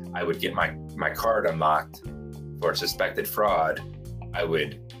where I would get my card unlocked for suspected fraud. I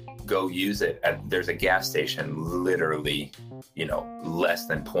would go use it there's a gas station literally, less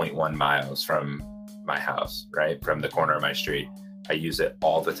than 0.1 miles from my house, right? From the corner of my street. I use it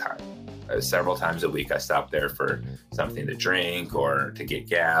all the time. Several times a week, I stop there for something to drink or to get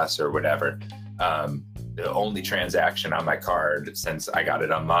gas or whatever. The only transaction on my card since I got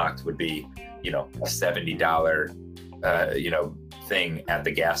it unlocked would be, a $70, thing at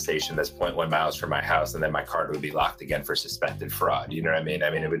the gas station that's 0.1 miles from my house, and then my card would be locked again for suspected fraud. You know what I mean?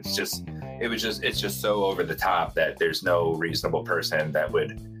 It's just so over the top that there's no reasonable person that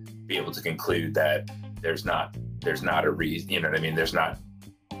would be able to conclude that there's not a reason. You know what I mean? There's not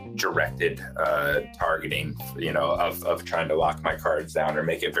directed targeting, of trying to lock my cards down or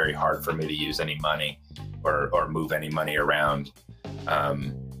make it very hard for me to use any money or move any money around.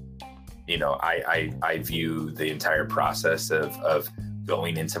 I view the entire process of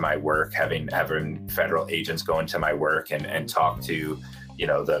going into my work, having federal agents go into my work and talk to,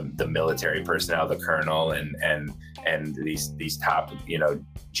 the military personnel, the colonel and these top,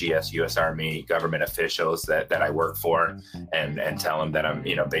 GS, U.S. Army government officials that I work for, and tell them that I'm,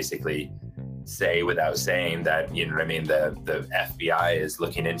 basically say without saying that, the FBI is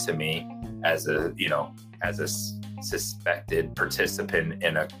looking into me as a suspected participant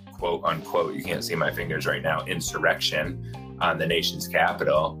in a quote unquote, you can't see my fingers right now, insurrection on the nation's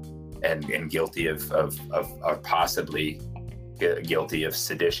capital, and guilty of possibly guilty of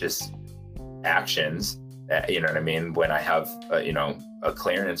seditious actions. When I have a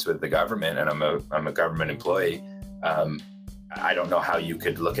clearance with the government and I'm a government employee, I don't know how you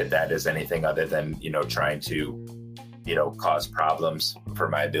could look at that as anything other than trying to cause problems for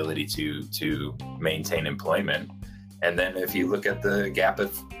my ability to maintain employment. And then if you look at the gap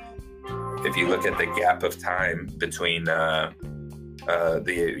of time between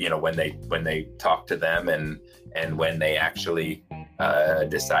when they talked to them and when they actually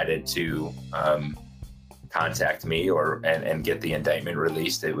decided to contact me and get the indictment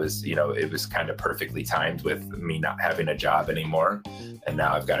released, it was kind of perfectly timed with me not having a job anymore, and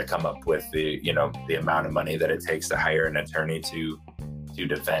now I've got to come up with the amount of money that it takes to hire an attorney to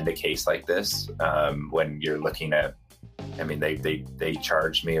defend a case like this. When you're looking at, they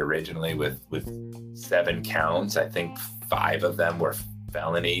charged me originally with 7 counts. I think 5 of them were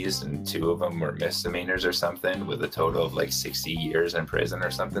felonies and 2 of them were misdemeanors or something, with a total of like 60 years in prison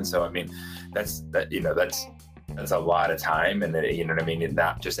or something. So that's a lot of time, and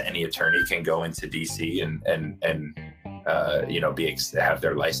not just any attorney can go into DC and have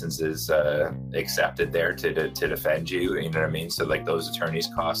their licenses accepted there to defend you. So like those attorneys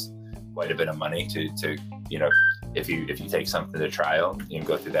cost quite a bit of money to if you take something to trial, you can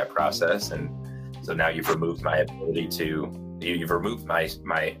go through that process. And so now you've removed my ability to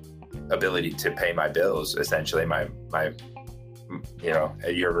pay my bills. Essentially,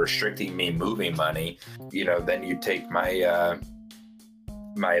 you're restricting me moving money. Then you take my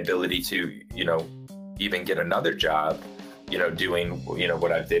ability to even get another job, doing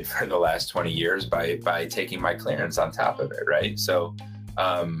what I've did for the last 20 years by taking my clearance on top of it, right? So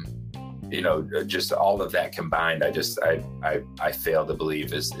just all of that combined, I fail to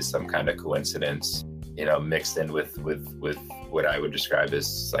believe is some kind of coincidence, mixed in with what I would describe as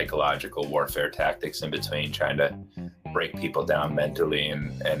psychological warfare tactics in between, trying to break people down mentally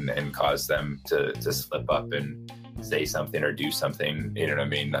and cause them to slip up and say something or do something,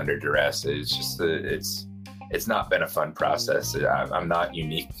 under duress. It's just, it's not been a fun process. I'm not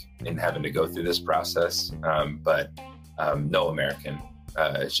unique in having to go through this process, but no American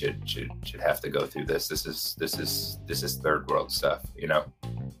should have to go through this. This is third world stuff,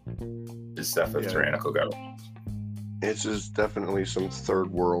 this stuff of tyrannical government. This is definitely some third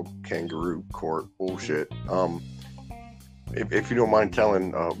world kangaroo court bullshit. If you don't mind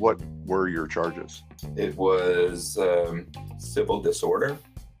telling, what were your charges? It was civil disorder,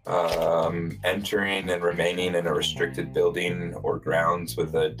 entering and remaining in a restricted building or grounds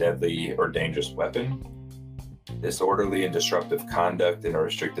with a deadly or dangerous weapon, disorderly and disruptive conduct in a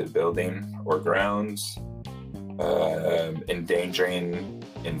restricted building or grounds, engaging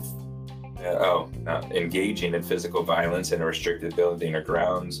in physical violence in a restricted building or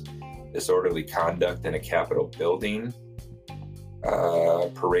grounds, disorderly conduct in a Capitol building,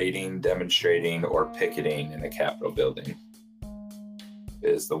 parading, demonstrating, or picketing in a Capitol building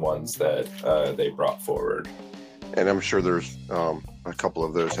is the ones that they brought forward. And I'm sure there's a couple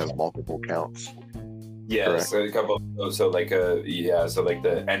of those has multiple counts. Yeah, correct? So a couple. So like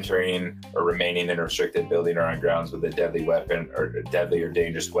the entering or remaining in a restricted building or on grounds with a deadly weapon or a deadly or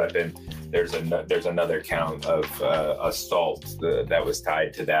dangerous weapon. There's another count of assault that was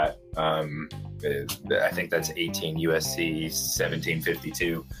tied to that. I think that's 18 USC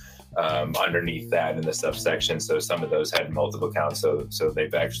 1752. Underneath that in the subsection, so some of those had multiple counts. So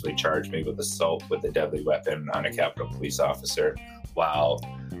they've actually charged me with assault with a deadly weapon on a Capitol police officer while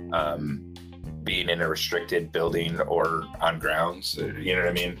being in a restricted building or on grounds. You know what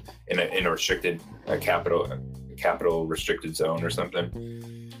I mean? In a restricted Capitol restricted zone or something.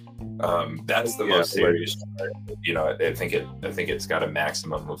 That's the most serious. You know, I think it's got a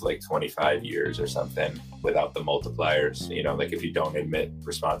maximum of like 25 years or something without the multipliers. You know, like if you don't admit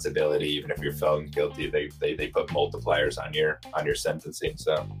responsibility, even if you're found guilty, they put multipliers on your sentencing.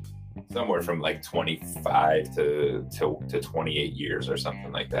 So somewhere from like 25 to 28 years or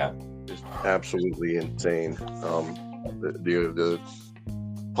something like that. It's absolutely insane. The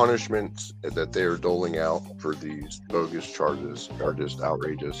punishments that they are doling out for these bogus charges are just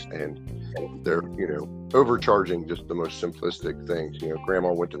outrageous, and they're, you know, overcharging just the most simplistic things. You know,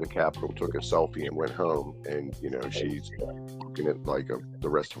 grandma went to the Capitol, took a selfie, and went home, and you know she's looking at like the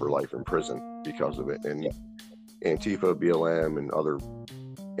rest of her life in prison because of it. And Antifa, BLM, and other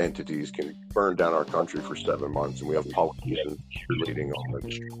entities can burn down our country for 7 months, and we have politicians cheerleading on the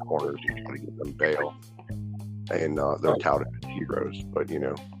street corners trying to get them bail. And they're touted as heroes, but you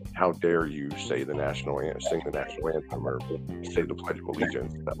know, how dare you say the national anthem, sing the national anthem, or say the Pledge of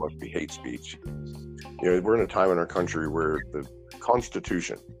Allegiance? That must be hate speech. You know, we're in a time in our country where the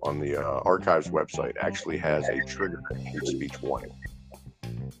Constitution on the Archives website actually has a trigger hate speech warning.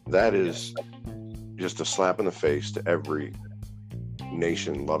 That is just a slap in the face to every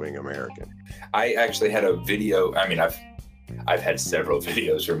nation-loving American. I actually had a video. I mean, I've had several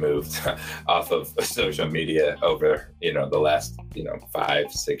videos removed off of social media over, you know, the last, you know,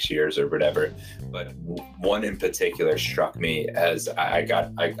 5-6 years or whatever. But one in particular struck me as I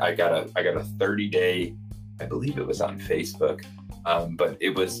got a 30-day, I believe it was on Facebook. But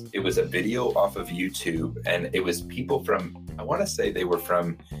it was a video off of YouTube, and it was people from, I want to say they were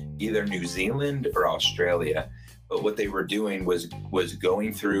from either New Zealand or Australia. But what they were doing was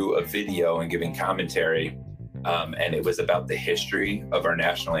going through a video and giving commentary. And it was about the history of our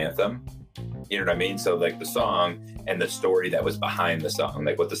national anthem. You know what I mean? So like the song and the story that was behind the song,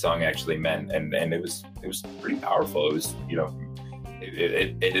 like what the song actually meant. And it was pretty powerful. It was, you know,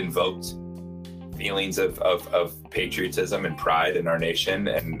 it invoked feelings of patriotism and pride in our nation,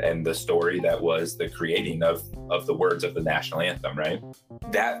 and the story that was the creating of the words of the national anthem, right?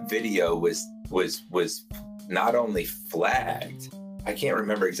 That video was not only flagged, I can't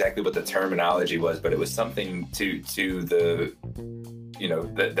remember exactly what the terminology was, but it was something to the, you know,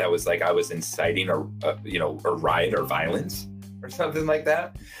 that was like I was inciting a riot or violence or something like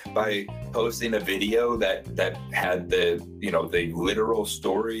that by posting a video that had the, you know, the literal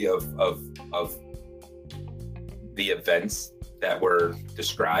story of the events that were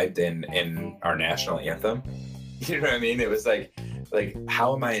described in our national anthem. You know what I mean? It was like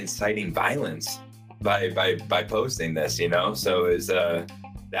how am I inciting violence by posting this, you know? So it was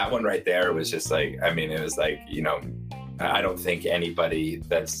that one right there was just like, I mean, it was like, you know, I don't think anybody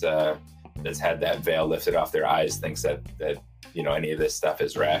that's had that veil lifted off their eyes thinks that you know, any of this stuff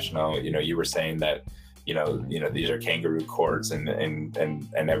is rational. You know, you were saying that you know these are kangaroo courts and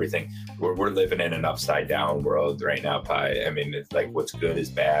everything. We're living in an upside down world right now, Pi. I mean, it's like what's good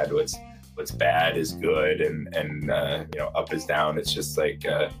is bad, what's bad is good, and you know, up is down. It's just like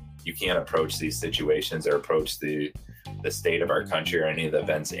you can't approach these situations or approach the state of our country or any of the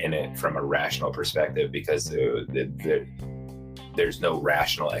events in it from a rational perspective, because there's no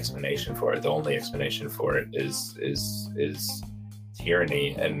rational explanation for it. The only explanation for it is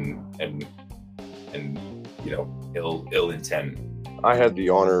tyranny and you know, ill intent. I had the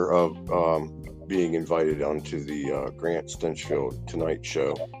honor of being invited onto the Grant Stinchfield Tonight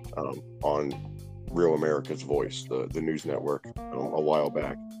Show on Real America's Voice, the news network, a while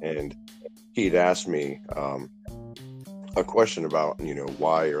back, and he'd asked me a question about, you know,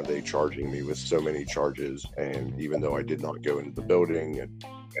 why are they charging me with so many charges, and even though I did not go into the building and,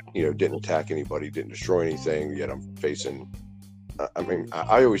 you know, didn't attack anybody, didn't destroy anything, yet I'm facing, I mean,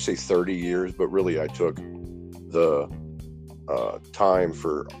 I always say 30 years, but really I took the time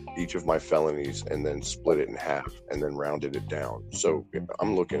for each of my felonies and then split it in half and then rounded it down. So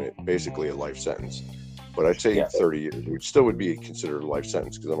I'm looking at basically a life sentence. But I say 30 years, which still would be considered a life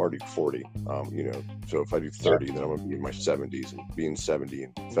sentence because I'm already 40. So if I do 30, then I'm going to be in my 70s, and being 70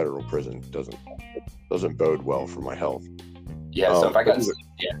 in federal prison doesn't bode well for my health. Yeah, so if I got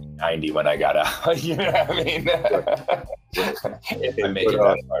 90 when I got out, you know what I mean? If I make it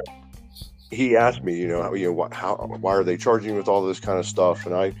that far. He asked me, why are they charging you with all this kind of stuff?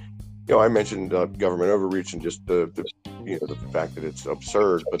 And I mentioned government overreach and just the fact that it's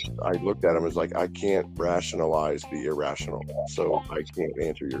absurd. But I looked at him as like, I can't rationalize the irrational, so I can't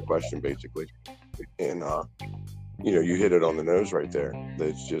answer your question basically. And you hit it on the nose right there.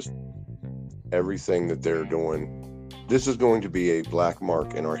 It's just everything that they're doing. This is going to be a black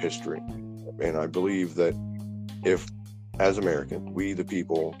mark in our history, and I believe that if, as Americans, we the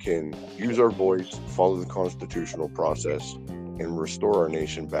people can use our voice, follow the constitutional process, and restore our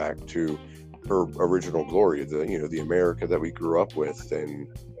nation back to her original glory, the America that we grew up with and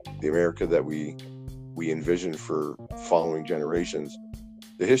the America that we envisioned for following generations,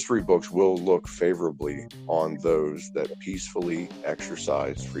 the history books will look favorably on those that peacefully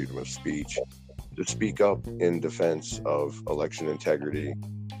exercise freedom of speech to speak up in defense of election integrity,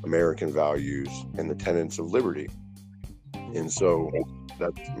 American values, and the tenets of liberty. And so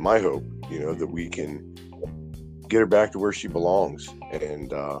that's my hope, that we can get her back to where she belongs,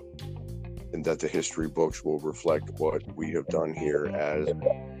 and that the history books will reflect what we have done here as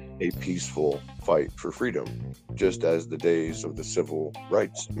a peaceful fight for freedom, just as the days of the civil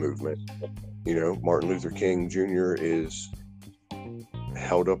rights movement. Martin Luther King Jr. is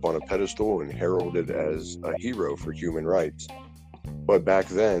held up on a pedestal and heralded as a hero for human rights. But back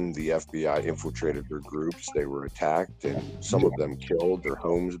then, the FBI infiltrated their groups. They were attacked, and some of them killed. Their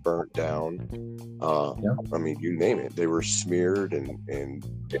homes burnt down. I mean, you name it. They were smeared, and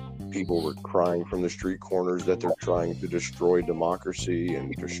people were crying from the street corners that they're trying to destroy democracy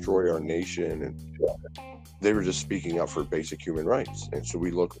and destroy our nation. And they were just speaking up for basic human rights. And so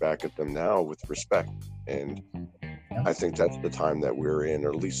we look back at them now with respect. And I think that's the time that we're in, or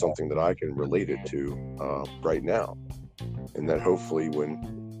at least something that I can relate it to right now. And that hopefully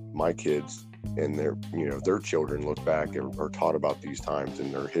when my kids and their children look back and are taught about these times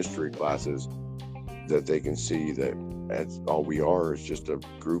in their history classes, that they can see that all we are is just a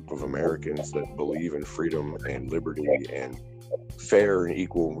group of Americans that believe in freedom and liberty and fair and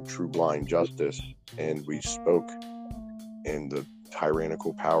equal, true blind justice. And we spoke, and the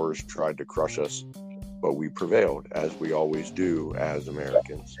tyrannical powers tried to crush us, but we prevailed, as we always do as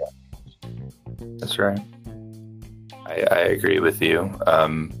Americans. That's right. I agree with you.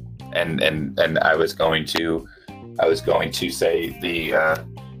 And I was going to say the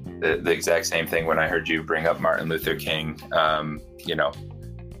exact same thing when I heard you bring up Martin Luther King.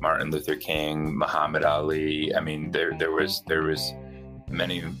 Martin Luther King, Muhammad Ali. I mean, there was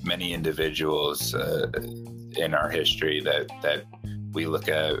many individuals in our history that we look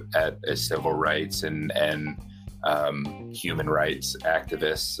at as civil rights and human rights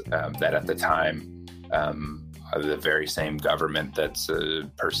activists that at the time the very same government that's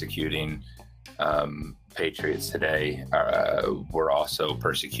persecuting patriots today were also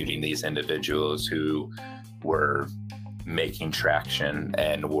persecuting these individuals who were making traction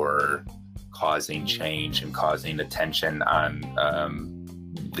and were causing change and causing attention on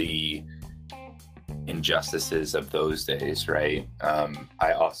the injustices of those days, right?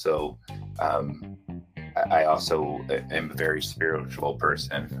 I also am a very spiritual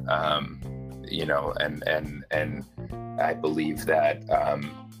person, and I believe that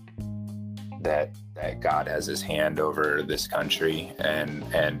that God has His hand over this country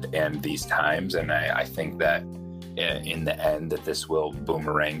and these times, and I think that in the end that this will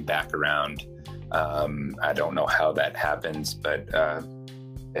boomerang back around. I don't know how that happens, but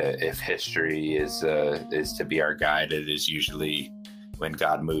if history is to be our guide, it is usually when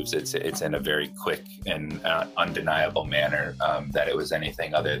God moves, it's in a very quick and undeniable manner that it was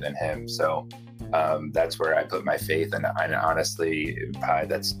anything other than Him. So that's where I put my faith, and honestly,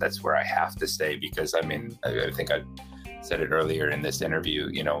 that's where I have to stay, because I mean, I think I said it earlier in this interview.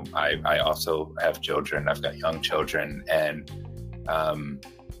 I also have children. I've got young children, and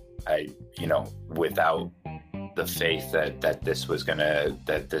without the faith that this was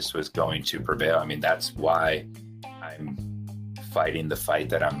going to prevail. I mean, that's why I'm fighting the fight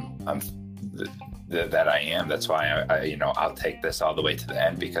that that I am. That's why I'll take this all the way to the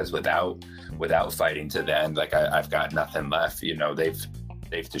end, because without fighting to the end, like I've got nothing left.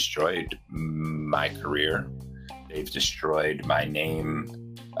 They've destroyed my career. They've destroyed my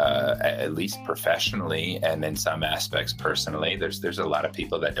name at least professionally, and in some aspects personally. There's a lot of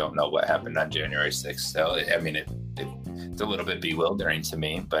people that don't know what happened on January 6th. So, I mean, it's a little bit bewildering to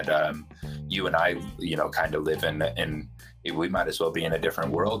me, but you and I, kind of live in we might as well be in a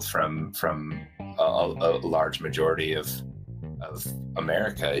different world from a large majority of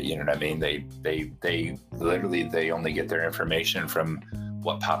America. You know what I mean? They literally, they only get their information from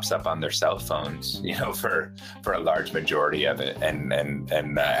what pops up on their cell phones, for a large majority of it. And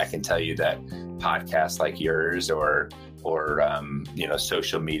I can tell you that podcasts like yours or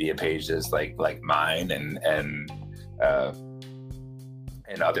social media pages like mine and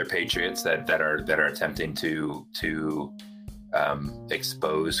other patriots that are attempting to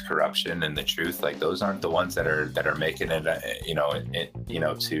expose corruption and the truth, like those aren't the ones that are making it,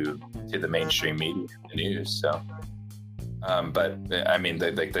 to the mainstream media, the news. So. But I mean,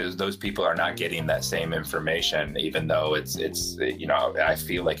 those people are not getting that same information, even though it's I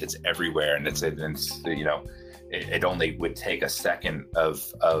feel like it's everywhere, and it's it only would take a second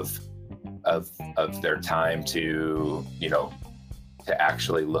of their time to to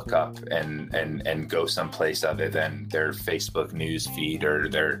actually look up and go someplace other than their Facebook news feed or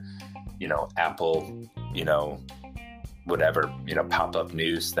their Apple whatever pop-up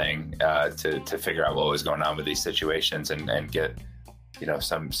news thing to figure out what was going on with these situations and get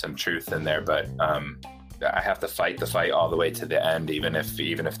some truth in there. But I have to fight the fight all the way to the end, even if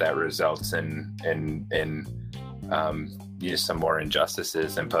that results in some more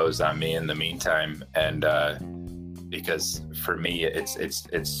injustices imposed on me in the meantime. And because for me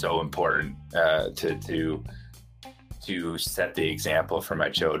it's so important to set the example for my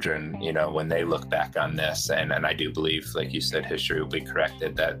children, when they look back on this. And I do believe, like you said, history will be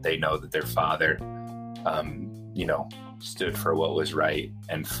corrected, that they know that their father, stood for what was right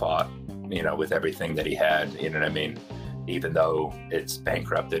and fought, with everything that he had, you know what I mean? Even though it's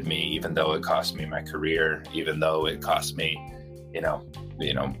bankrupted me, even though it cost me my career, even though it cost me,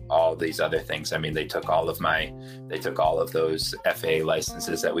 all these other things. I mean, they took all of those FAA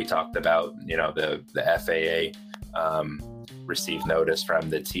licenses that we talked about, the FAA, received notice from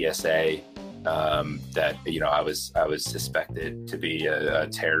the TSA that I was suspected to be a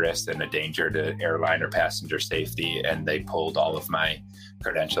terrorist and a danger to airline or passenger safety, and they pulled all of my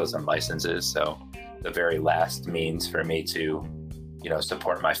credentials and licenses. So the very last means for me to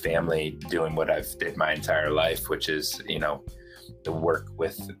support my family doing what I've did my entire life, which is the work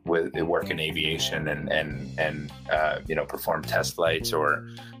work in aviation and perform test flights or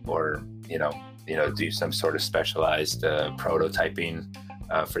do some sort of specialized prototyping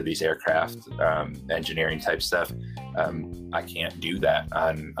for these aircraft, engineering type stuff. I can't do that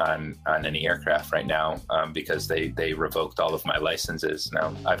on any aircraft right now because they revoked all of my licenses.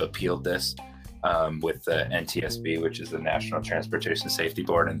 Now I've appealed this with the NTSB, which is the National Transportation Safety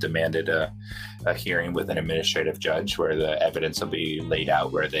Board, and demanded a hearing with an administrative judge where the evidence will be laid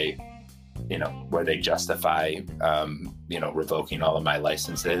out, where they justify, revoking all of my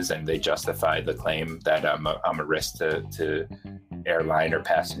licenses, and they justify the claim that I'm a risk to airline or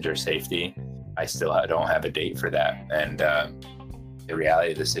passenger safety. I still don't have a date for that. And the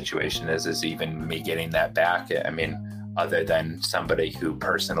reality of the situation is even me getting that back, I mean, other than somebody who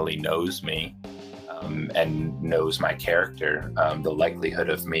personally knows me and knows my character, the likelihood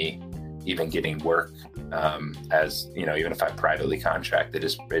of me even getting work as even if I privately contracted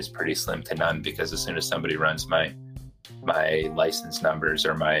is pretty slim to none, because as soon as somebody runs my license numbers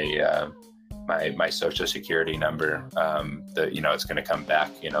or my social security number, it's going to come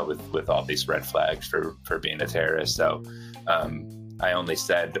back with all these red flags for being a terrorist. So I only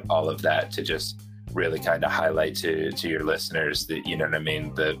said all of that to just really kind of highlight to your listeners that, what I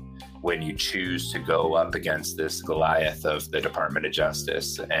mean, when you choose to go up against this Goliath of the Department of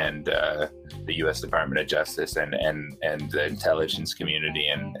Justice and the U.S. Department of Justice and the intelligence community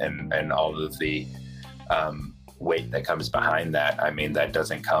and all of the weight that comes behind that, I mean, that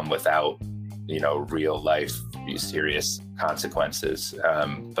doesn't come without, real life serious consequences.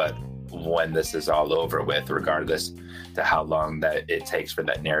 But when this is all over with, regardless to how long that it takes for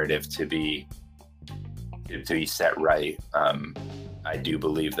that narrative to be set right, I do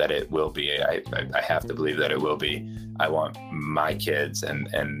believe that it will be. I have to believe that it will be. I want my kids and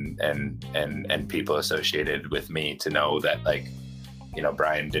people associated with me to know that, like,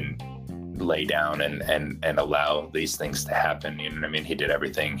 Bryan didn't lay down and allow these things to happen. You know what I mean? He did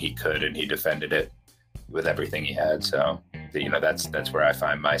everything he could and he defended it with everything he had. So, that's where I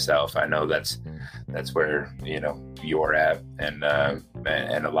find myself. I know that's where, you're at and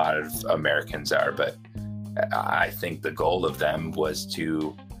a lot of Americans are, but I think the goal of them was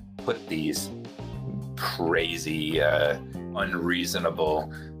to put these crazy,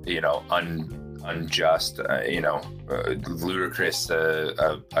 unreasonable unjust, ludicrous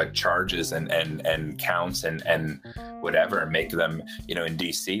charges and counts and whatever, make them, in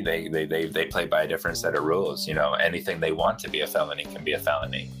DC, they play by a different set of rules. Anything they want to be a felony can be a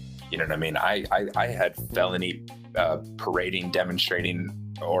felony. You know what I mean? I had felony parading, demonstrating,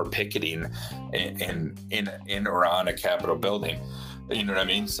 or picketing in or on a Capitol building. You know what I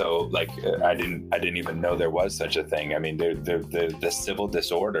mean? So I didn't even know there was such a thing. I mean, the civil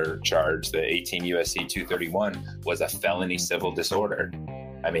disorder charge, the 18 USC 231, was a felony civil disorder.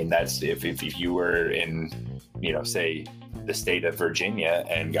 I mean, that's if you were in, say the state of Virginia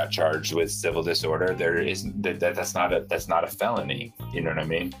and got charged with civil disorder, that's not a felony. You know what I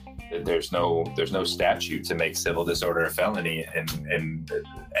mean? There's no statute to make civil disorder a felony in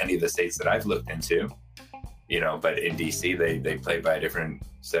any of the states that I've looked into. But in DC, they play by a different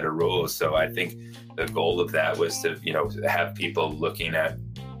set of rules. So I think the goal of that was to, have people looking at,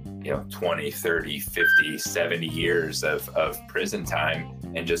 20, 30, 50, 70 years of prison time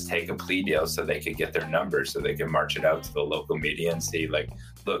and just take a plea deal so they could get their numbers, so they can march it out to the local media and see,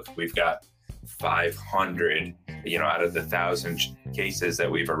 look, we've got 500, out of the 1,000 cases that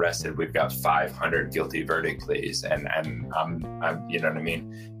we've arrested, we've got 500 guilty verdict pleas. And I'm you know what I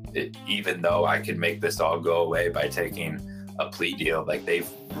mean? Even though I could make this all go away by taking a plea deal, they've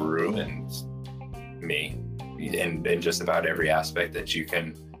ruined me in just about every aspect that you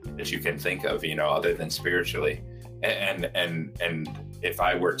can think of, other than spiritually. And if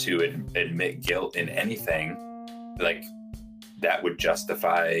I were to admit guilt in anything, that would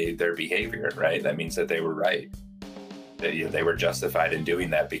justify their behavior, right? That means that they were right. They were justified in doing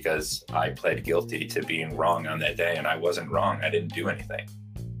that because I pled guilty to being wrong on that day, and I wasn't wrong. I didn't do anything.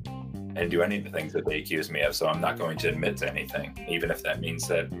 I didn't do any of the things that they accused me of, so I'm not going to admit to anything, even if that means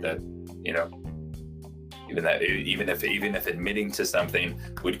that even if admitting to something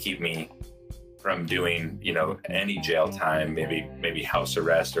would keep me from doing any jail time, maybe house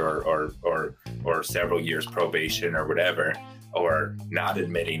arrest or several years probation or whatever, or not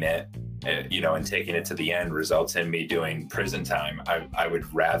admitting it, and taking it to the end results in me doing prison time. I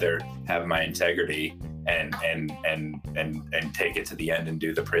would rather have my integrity and take it to the end and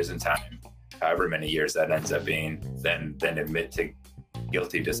do the prison time, however many years that ends up being, than admit to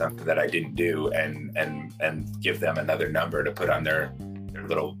guilty to something that I didn't do and give them another number to put on their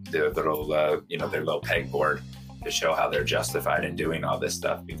little pegboard to show how they're justified in doing all this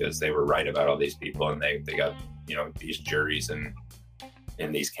stuff because they were right about all these people, and they got these juries and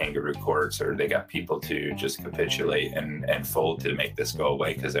in these kangaroo courts, or they got people to just capitulate and fold to make this go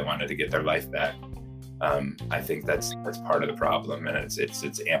away because they wanted to get their life back. I think that's part of the problem, and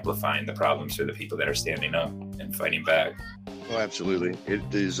it's amplifying the problems for the people that are standing up and fighting back. Oh, absolutely. It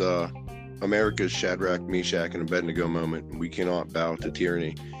is America's Shadrach, Meshach, and Abednego moment. We cannot bow to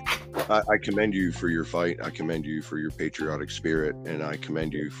tyranny. I commend you for your fight. I commend you for your patriotic spirit, and I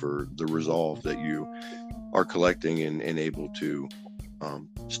commend you for the resolve that you are collecting and able to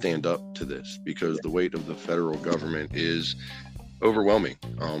stand up to this, because the weight of the federal government is overwhelming.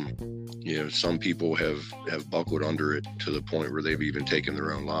 Some people have buckled under it to the point where they've even taken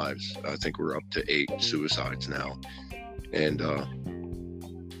their own lives. I think we're up to 8 suicides now. And,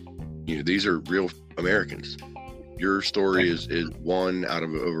 these are real Americans. Your story is one out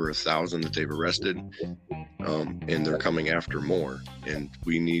of over 1,000 that they've arrested, and they're coming after more. And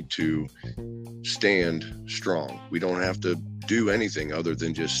we need to stand strong. We don't have to do anything other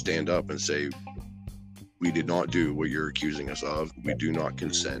than just stand up and say, we did not do what you're accusing us of. We do not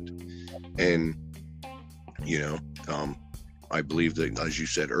consent. And, I believe that, as you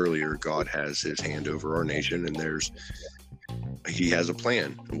said earlier, God has his hand over our nation, and he has a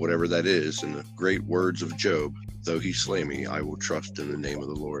plan, whatever that is. And the great words of Job, though he slay me, I will trust in the name of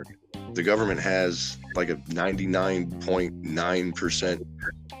the Lord. The government has a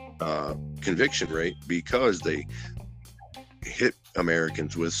 99.9% conviction rate because they hit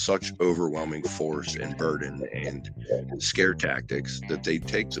Americans with such overwhelming force and burden and scare tactics that they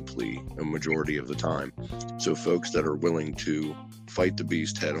take the plea a majority of the time. So folks that are willing to fight the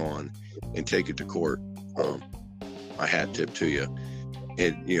beast head on and take it to court, my hat tip to you.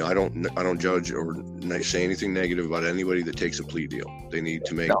 And I don't judge or say anything negative about anybody that takes a plea deal. They need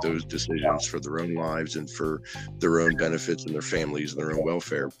to make those decisions for their own lives and for their own benefits and their families and their own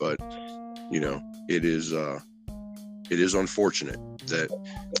welfare. But it is unfortunate that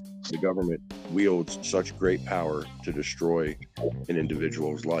the government wields such great power to destroy an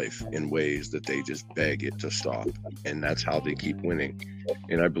individual's life in ways that they just beg it to stop. And that's how they keep winning.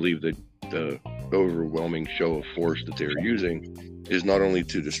 And I believe that the overwhelming show of force that they're using is not only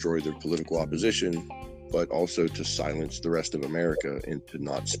to destroy their political opposition, but also to silence the rest of America into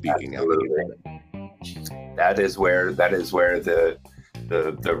not speaking out. That is where the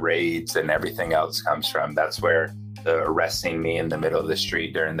raids and everything else comes from. That's where the arresting me in the middle of the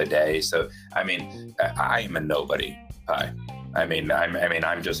street during the day. So, I mean, I am a nobody.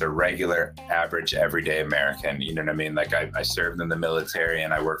 I'm just a regular, average, everyday American. You know what I mean? Like I served in the military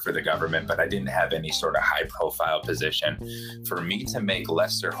and I worked for the government, but I didn't have any sort of high profile position. For me to make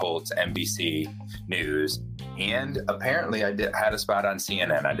Lester Holt's NBC News, and apparently I had a spot on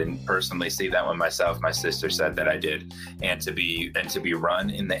CNN. I didn't personally see that one myself. My sister said that I did, and to be run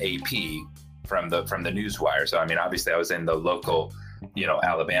in the AP from the Newswire. So I mean, obviously I was in the local,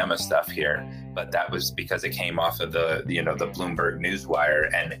 Alabama stuff here, but that was because it came off of the Bloomberg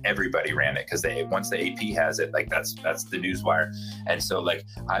Newswire, and everybody ran it because once the AP has it, like that's the Newswire. And so like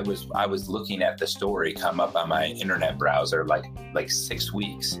I was looking at the story come up on my internet browser like 6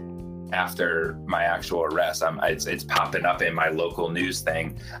 weeks after my actual arrest. It's popping up in my local news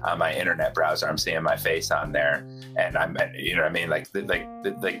thing on my internet browser. I'm seeing my face on there, and I'm, you know what I mean? Like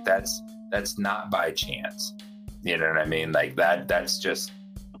that's not by chance. You know what I mean? Like that's just,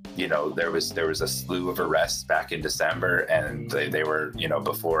 there was a slew of arrests back in December, and they were,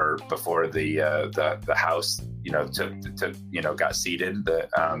 before the House, got seated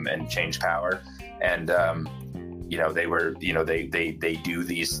and changed power. And, they do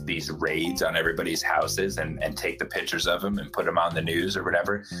these raids on everybody's houses and take the pictures of them and put them on the news or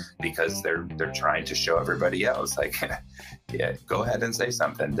whatever, because they're trying to show everybody else, like, yeah, go ahead and say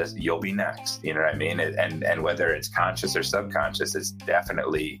something. You'll be next. You know what I mean? And whether it's conscious or subconscious, it's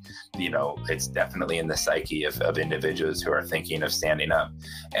definitely in the psyche of individuals who are thinking of standing up,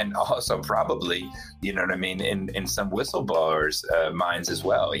 and also probably, you know what I mean, in some whistleblowers' minds as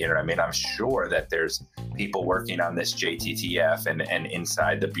well. You know what I mean? I'm sure that there's people working on this JTTF and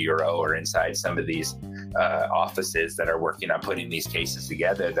inside the bureau or inside some of these offices that are working on putting these cases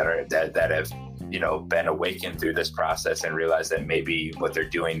together that have been awakened through this process and realize that maybe what they're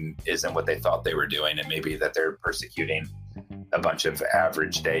doing isn't what they thought they were doing, and maybe that they're persecuting a bunch of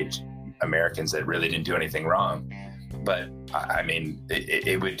average day Americans that really didn't do anything wrong. But I mean,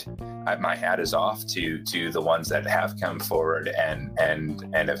 my hat is off to the ones that have come forward and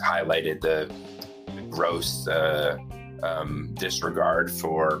have highlighted the gross disregard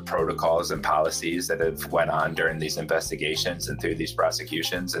for protocols and policies that have went on during these investigations and through these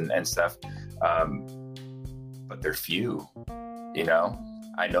prosecutions and stuff. But they're few,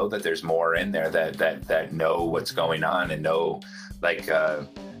 I know that there's more in there that know what's going on and know, like,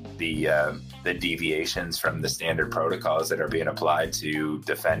 the deviations from the standard protocols that are being applied to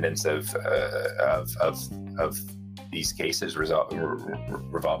defendants of these cases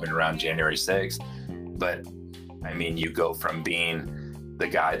revolving around January 6th. But I mean, you go from being the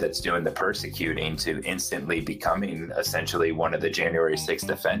guy that's doing the persecuting to instantly becoming essentially one of the January 6th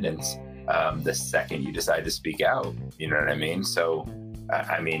defendants the second you decide to speak out. You know what I mean? So,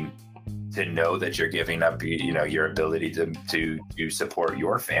 I mean, to know that you're giving up, your ability to support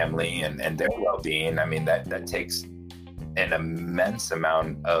your family and their well-being, I mean, that takes an immense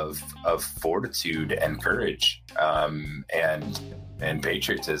amount of fortitude and courage and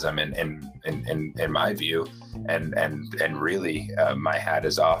patriotism in my view, and really my hat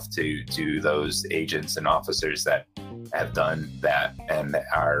is off to those agents and officers that have done that and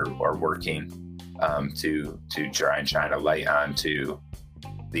are working to try and shine a light onto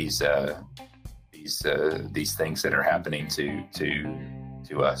these things that are happening to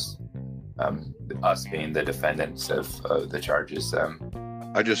us, us being the defendants of the charges.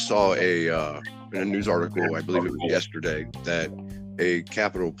 I just saw in a news article, I believe it was yesterday, that a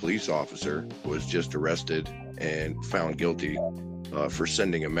Capitol police officer was just arrested and found guilty for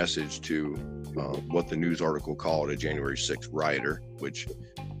sending a message to what the news article called a January 6th rioter, which,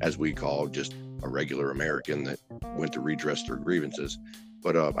 as we call, just a regular American that went to redress their grievances.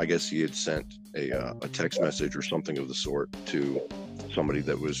 But I guess he had sent a text message or something of the sort to somebody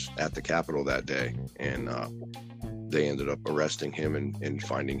that was at the Capitol that day, and they ended up arresting him and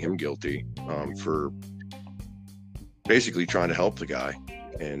finding him guilty for basically trying to help the guy.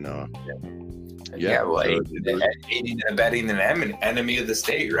 And aiding and abetting an enemy of the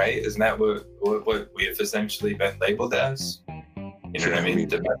state, right? Isn't that what we have essentially been labeled as? You know what I mean?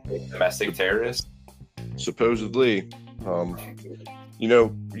 Domestic terrorist. Supposedly.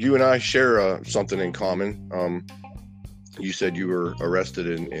 You and I share something in common. You said you were arrested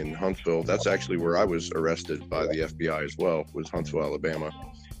in Huntsville. That's actually where I was arrested by the FBI as well, was Huntsville, Alabama.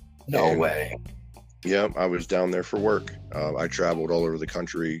 No way. Yeah, I was down there for work. I traveled all over the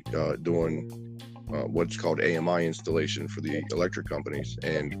country doing what's called AMI installation for the electric companies.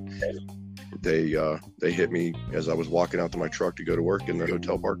 And they hit me as I was walking out to my truck to go to work in the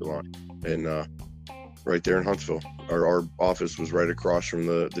hotel parking lot, and right there in Huntsville. Our office was right across from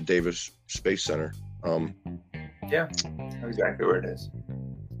the Davis Space Center. Yeah, exactly where it is.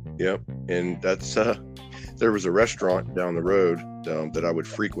 Yep, and that's there was a restaurant down the road that I would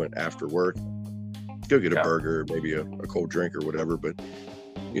frequent after work. Go get a burger, maybe a cold drink or whatever, but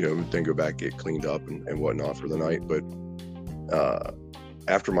then go back, get cleaned up and whatnot for the night. But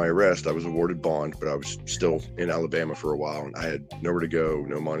after my arrest, I was awarded bond, but I was still in Alabama for a while, and I had nowhere to go,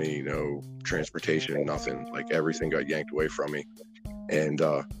 no money, no transportation, nothing. Like, everything got yanked away from me. And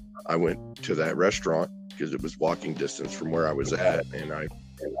I went to that restaurant because it was walking distance from where I was at, and I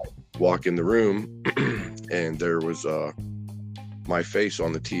walk in the room and there was my face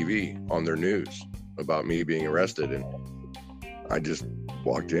on the TV on their news about me being arrested. And I just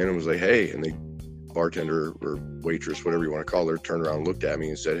walked in and was like, hey, and the bartender or waitress, whatever you want to call her, turned around and looked at me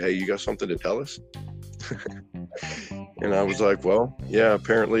and said, hey, you got something to tell us? And I was like, well, yeah,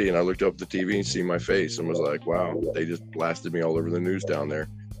 apparently. And I looked up at the TV and see my face and was like, wow, they just blasted me all over the news down there.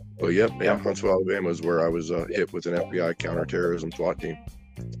 But yep, Huntsville, Alabama is where I was hit with an FBI counterterrorism SWAT team.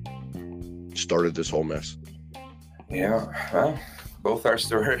 Started this whole mess. Yeah, well, both our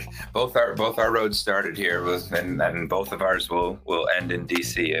story, both our roads started here, and both of ours will end in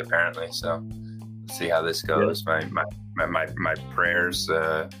DC apparently. So let's see how this goes. Yeah. My prayers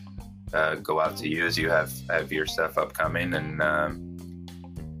go out to you as you have your stuff upcoming, and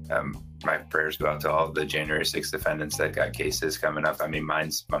my prayers go out to all the January 6th defendants that got cases coming up. I mean, my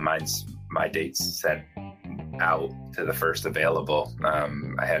date's set out to the first available. I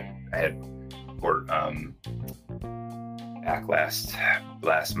had court back last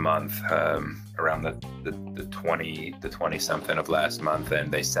month, around the 20 something of last month,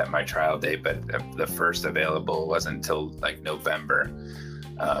 and they set my trial date, but the first available wasn't until like November,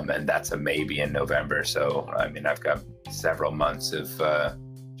 and that's a maybe in November. So I mean, I've got several months of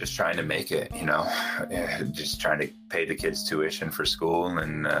just trying to make it, just trying to pay the kids' tuition for school,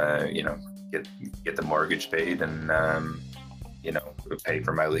 and get the mortgage paid, and pay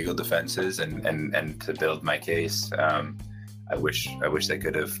for my legal defenses, and to build my case. I wish they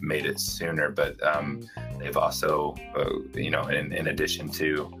could have made it sooner, but they've also, in addition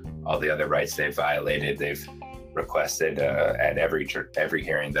to all the other rights they've violated, they've requested at every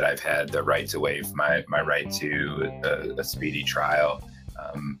hearing that I've had the right to waive my right to a speedy trial,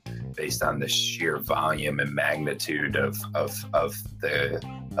 based on the sheer volume and magnitude of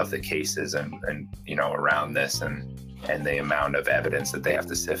the cases and around this, and the amount of evidence that they have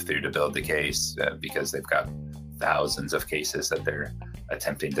to sift through to build the case, because they've got thousands of cases that they're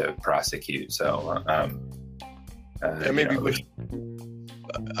attempting to prosecute. So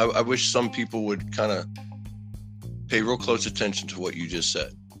I wish some people would kind of pay real close attention to what you just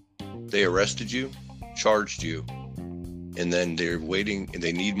said. They arrested you, charged you, and then they're waiting, and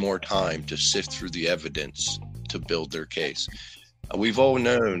they need more time to sift through the evidence to build their case. We've all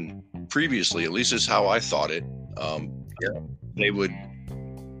known previously, at least is how I thought it, they would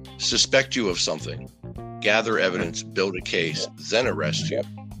suspect you of something, gather evidence, build a case, then arrest you.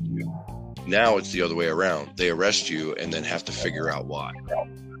 Now it's the other way around. They arrest you and then have to figure out why.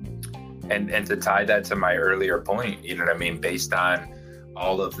 And to tie that to my earlier point, based on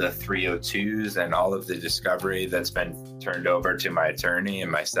all of the 302s and all of the discovery that's been turned over to my attorney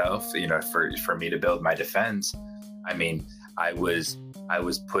and myself, for me to build my defense. I mean, I was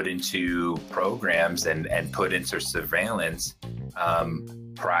put into programs and put into surveillance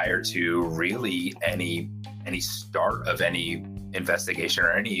prior to really any start of any investigation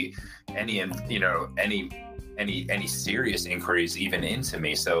or any serious inquiries even into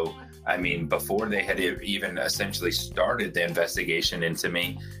me. So I mean, before they had even essentially started the investigation into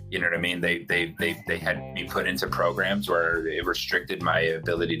me, they had me put into programs where it restricted my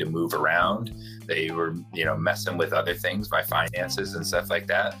ability to move around. They were, messing with other things, my finances and stuff like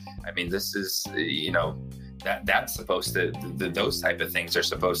that. I mean, this is, that's supposed to, those type of things are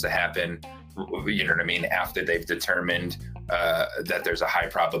supposed to happen, after they've determined that there's a high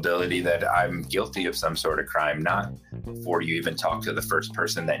probability that I'm guilty of some sort of crime, not before you even talk to the first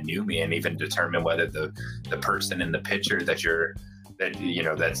person that knew me and even determine whether the person in the picture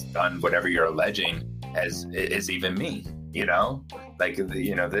that's done whatever you're alleging is even me.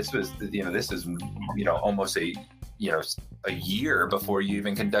 This is almost a year before you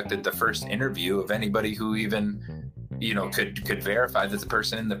even conducted the first interview of anybody who even could verify that the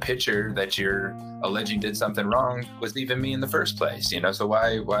person in the picture that you're alleging did something wrong was even me in the first place. So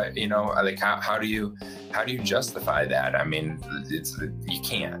why how do you justify that? I mean, you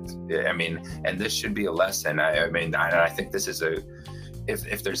can't. I mean, and this should be a lesson. I think this is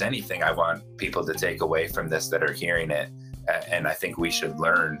if there's anything I want people to take away from this that are hearing it, and I think we should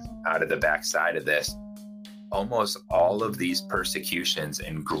learn out of the backside of this, almost all of these persecutions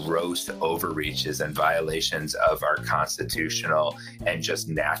and gross overreaches and violations of our constitutional and just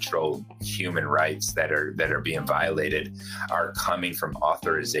natural human rights that are being violated are coming from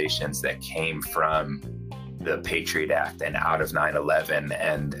authorizations that came from the Patriot Act and out of 9/11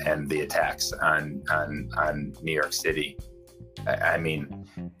 and the attacks on New York City. I mean,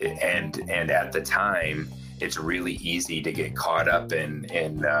 and at the time, it's really easy to get caught up in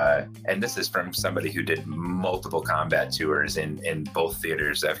and this is from somebody who did multiple combat tours in both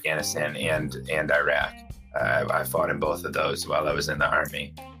theaters, Afghanistan and Iraq. I fought in both of those while I was in the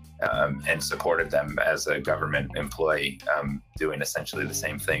Army, and supported them as a government employee, doing essentially the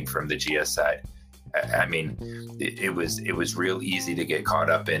same thing from the GS side. I mean, it was real easy to get caught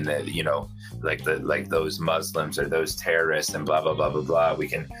up in the, you know, like those Muslims or those terrorists and blah blah blah blah blah. We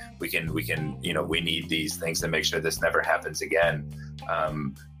can you know, we need these things to make sure this never happens again,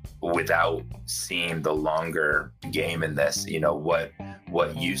 without seeing the longer game in this. You know,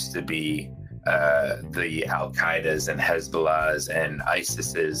 what used to be the Al Qaedas and Hezbollahs and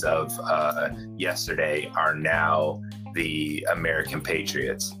ISIS's of yesterday are now the American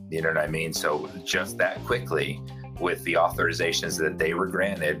patriots. You know what I mean? So just that quickly, with the authorizations that they were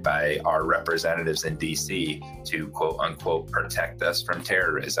granted by our representatives in DC to quote unquote protect us from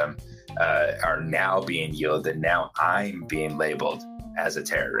terrorism, are now being yielded. Now I'm being labeled as a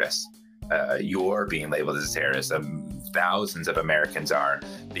terrorist. You're being labeled as a terrorist. Thousands of Americans are,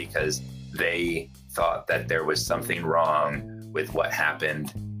 because they thought that there was something wrong with what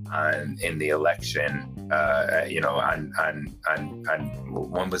happened in the election. You know, on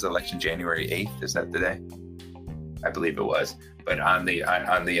when was the election? January 8th? Is that the day? I believe it was. But on the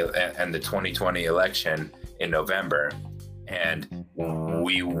 2020 election in November, and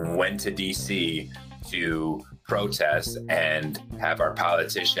we went to DC to protest and have our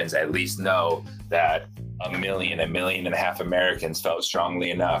politicians at least know that 1.5 million Americans felt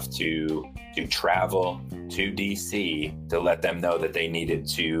strongly enough to travel to DC to let them know that they needed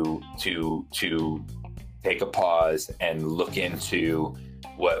to take a pause and look into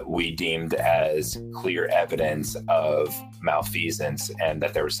what we deemed as clear evidence of malfeasance and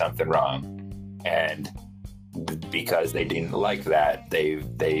that there was something wrong. And because they didn't like that, they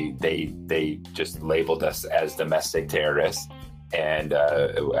just labeled us as domestic terrorists. And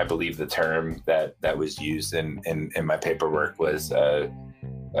I believe the term that was used in my paperwork was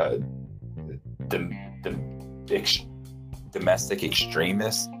domestic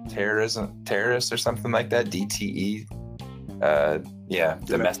extremist terrorists or something like that. DTE. Yeah,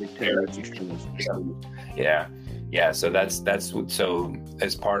 domestic terrorist extremist. Yeah. So that's so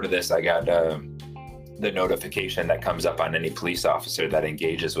as part of this, I got the notification that comes up on any police officer that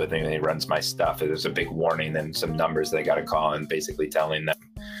engages with me and he runs my stuff. There's a big warning and some numbers they got to call, and basically telling them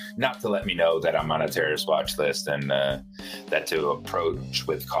not to let me know that I'm on a terrorist watch list, and that to approach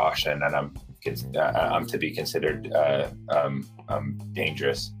with caution, and I'm to be considered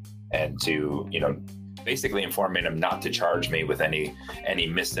dangerous, and to, you know, basically informing them not to charge me with any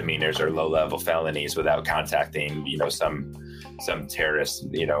misdemeanors or low-level felonies without contacting, you know, some terrorist,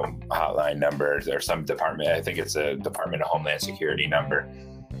 you know, hotline numbers or some department. I think it's a Department of Homeland Security number.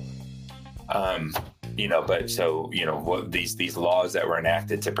 You know, but so, you know, what these laws that were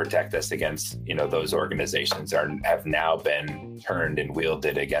enacted to protect us against, you know, those organizations have now been turned and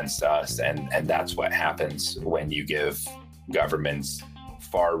wielded against us. And that's what happens when you give governments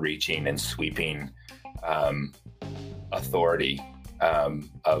far-reaching and sweeping authority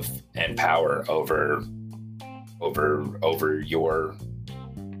and power over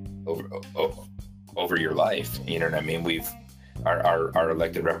your life. You know what I mean? Our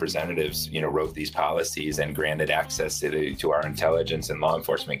elected representatives, you know, wrote these policies and granted access to our intelligence and law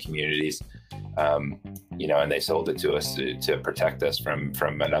enforcement communities, you know, and they sold it to us to protect us from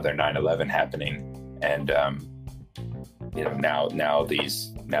another 9/11 happening. And you know, now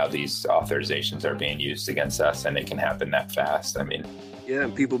these authorizations are being used against us, and it can happen that fast. I mean, yeah,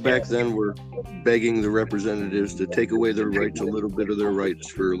 and people back then were begging the representatives to take away their rights, a little bit of their rights,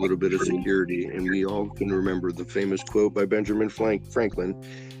 for a little bit of security. And we all can remember the famous quote by Benjamin Franklin: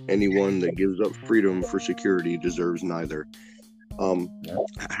 "Anyone that gives up freedom for security deserves neither."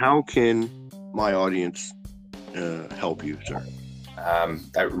 How can my audience help you, sir?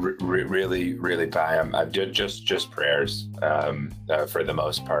 Really, Bryan, just prayers for the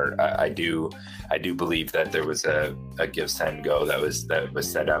most part. I do believe that there was a give, send, go that was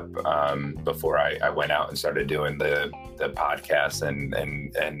set up before I went out and started doing the podcast and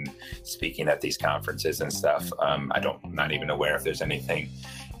speaking at these conferences and stuff. I'm not even aware if there's anything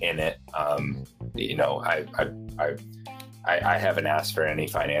in it. I haven't asked for any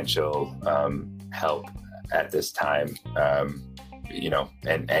financial help at this time.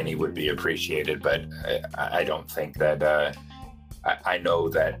 And any would be appreciated, but I don't think that I know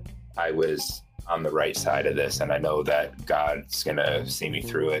that I was on the right side of this, and I know that God's gonna see me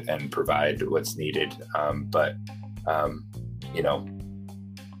through it and provide what's needed.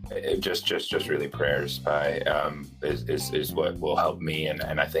 Just really prayers is what will help me,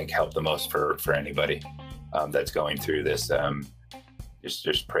 and I think help the most for anybody that's going through this.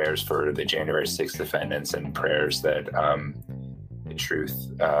 Just prayers for the January 6th defendants, and prayers that the truth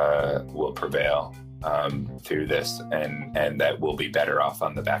will prevail through this, and that we'll be better off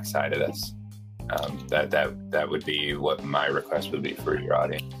on the backside of this. That would be what my request would be for your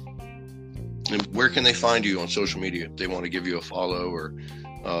audience. And where can they find you on social media if they want to give you a follow or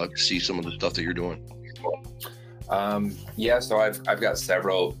see some of the stuff that you're doing? So I've got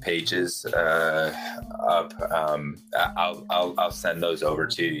several pages up. I'll send those over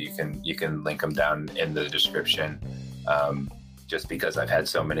to you. You can link them down in the description. Just because I've had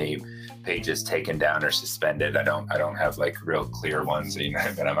so many pages taken down or suspended, I don't have like real clear ones.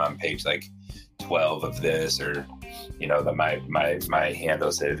 But I'm on page like 12 of this, or that my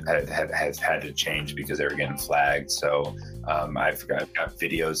handles have had to change because they were getting flagged. So I've got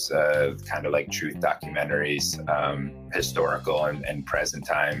videos, kind of like truth documentaries, historical and present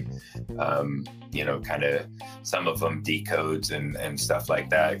time. Kind of some of them decodes and stuff like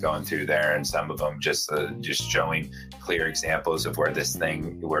that going through there, and some of them just showing clear examples of where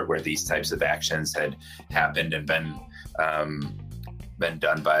where these types of actions had happened and been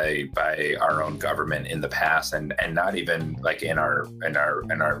done by our own government in the past, and not even like in our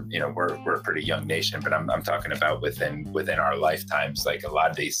we're a pretty young nation, but I'm talking about within our lifetimes. Like a lot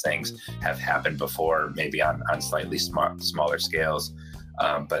of these things have happened before, maybe on slightly smaller scales,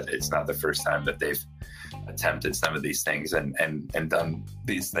 but it's not the first time that they've attempted some of these things and done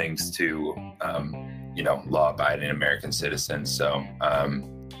these things to law-abiding American citizens. So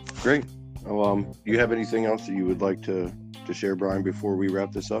great. Well, you have anything else that you would like to share, Bryan, before we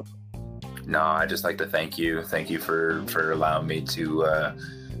wrap this up? No, I'd just like to thank you for allowing me to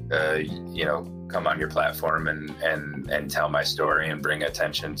come on your platform and tell my story and bring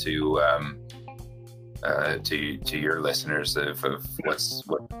attention to your listeners of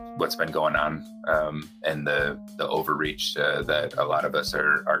what's been going on, and the overreach that a lot of us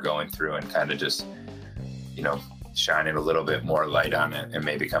are going through, and kind of just shining a little bit more light on it, and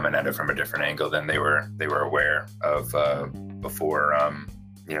maybe coming at it from a different angle than they were aware of before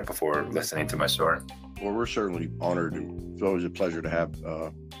listening to my story. Well, we're certainly honored, and it's always a pleasure to have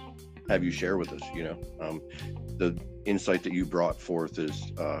you share with us. The insight that you brought forth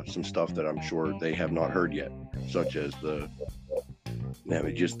is some stuff that I'm sure they have not heard yet, such as the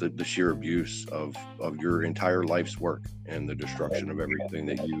sheer abuse of your entire life's work and the destruction of everything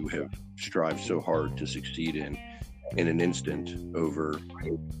that you have strived so hard to succeed in an instant over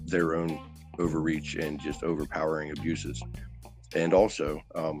their own overreach and just overpowering abuses. And also,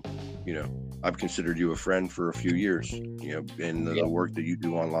 I've considered you a friend for a few years, and the work that you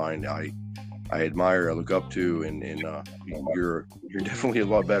do online, I admire, I look up to, and you're definitely a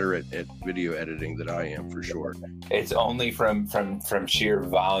lot better at video editing than I am, for sure. It's only from sheer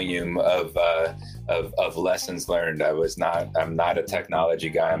volume of lessons learned. I'm not a technology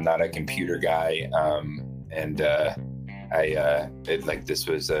guy. I'm not a computer guy.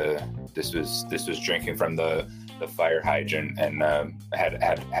 This was drinking from the fire hydrant, and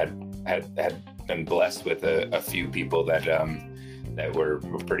had been blessed with a few people that were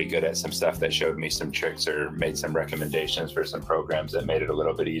pretty good at some stuff, that showed me some tricks or made some recommendations for some programs that made it a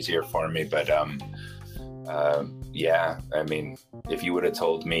little bit easier for me. But if you would have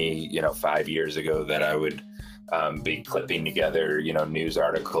told me 5 years ago that I wowould be clipping together news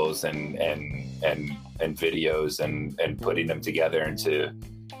articles and videos and putting them together into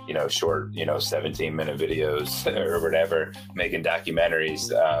short 17-minute videos or whatever, making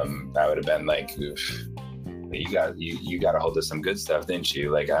documentaries, I would have been like, you got a hold of some good stuff, didn't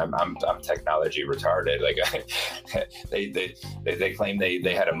you? Like I'm technology retarded. Like they claim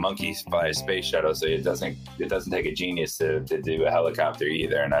they had a monkey fly a space shuttle, so it doesn't take a genius to do a helicopter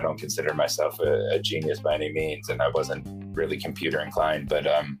either. And I don't consider myself a genius by any means, and I wasn't really computer inclined. But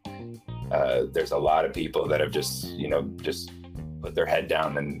there's a lot of people that have just put their head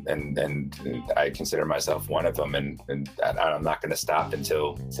down, and I consider myself one of them, and I'm not going to stop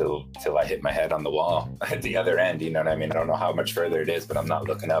until I hit my head on the wall at the other end. You know what I mean? I don't know how much further it is, but I'm not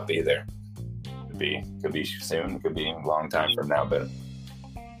looking up either. Could be soon, could be a long time from now, but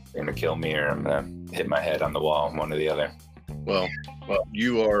they're going to kill me or I'm going to hit my head on the wall, one or the other. Well,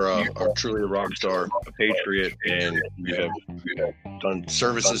 you are truly a rock star, a patriot, and you have done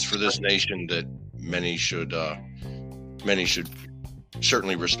services for this nation that many should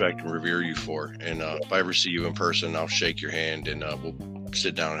certainly respect and revere you for. And if I ever see you in person, I'll shake your hand, and we'll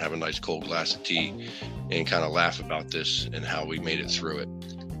sit down and have a nice cold glass of tea and kind of laugh about this and how we made it through it.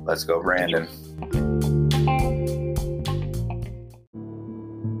 Let's go, Brandon.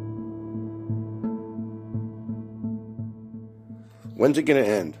 When's it going to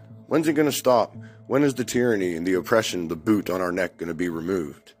end? When's it going to stop? When is the tyranny and the oppression, the boot on our neck, going to be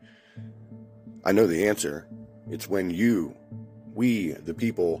removed? I know the answer. It's when we, the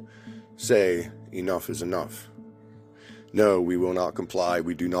people, say enough is enough. No, we will not comply.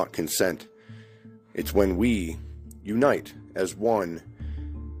 We do not consent. It's when we unite as one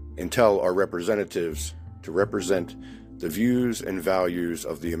and tell our representatives to represent the views and values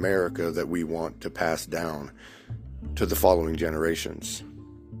of the America that we want to pass down to the following generations.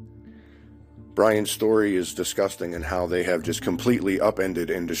 Bryan's story is disgusting in how they have just completely upended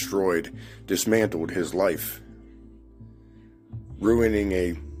and destroyed, dismantled his life, ruining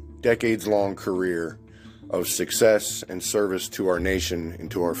a decades-long career of success and service to our nation and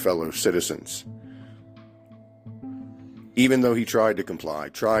to our fellow citizens. Even though he tried to comply,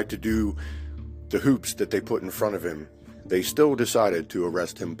 tried to do the hoops that they put in front of him, they still decided to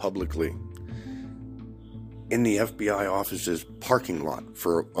arrest him publicly in the FBI office's parking lot,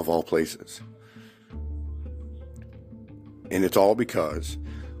 of all places. And it's all because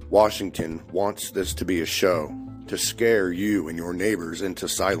Washington wants this to be a show, to scare you and your neighbors into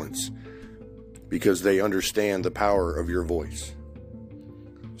silence, because they understand the power of your voice.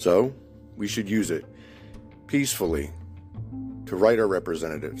 So, we should use it peacefully to write our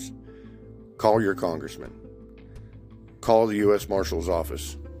representatives, call your congressman, call the U.S. Marshal's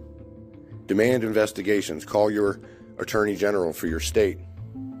office, demand investigations, call your attorney general for your state,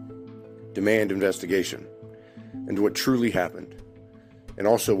 demand investigation into what truly happened, and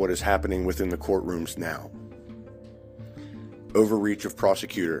also what is happening within the courtrooms now. Overreach of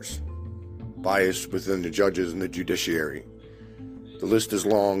prosecutors, bias within the judges and the judiciary. The list is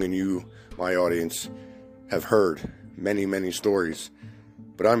long, and you, my audience, have heard many, many stories,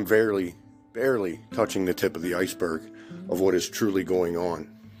 but I'm barely touching the tip of the iceberg of what is truly going on.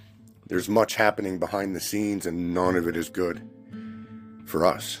 There's much happening behind the scenes, and none of it is good for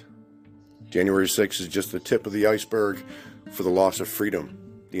us. January 6th is just the tip of the iceberg for the loss of freedom,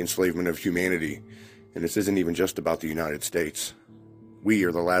 the enslavement of humanity, and this isn't even just about the United States. We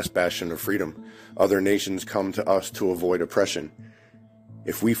are the last bastion of freedom. Other nations come to us to avoid oppression.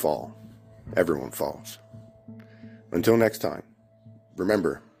 If we fall, everyone falls. Until next time,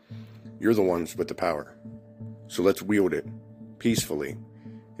 remember, you're the ones with the power. So let's wield it peacefully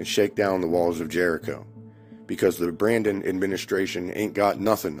and shake down the walls of Jericho, because the Brandon administration ain't got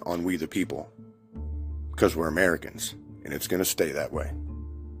nothing on we the people, because we're Americans, and it's going to stay that way.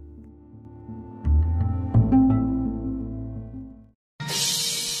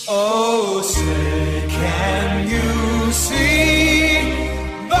 Oh, say, can you see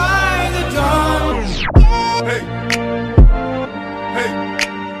by the dawn? Hey, hey,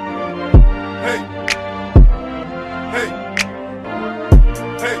 hey, hey,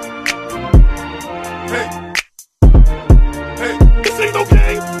 hey, hey, hey. This ain't no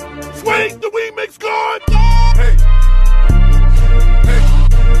game. Swing the weed makes God. Hey.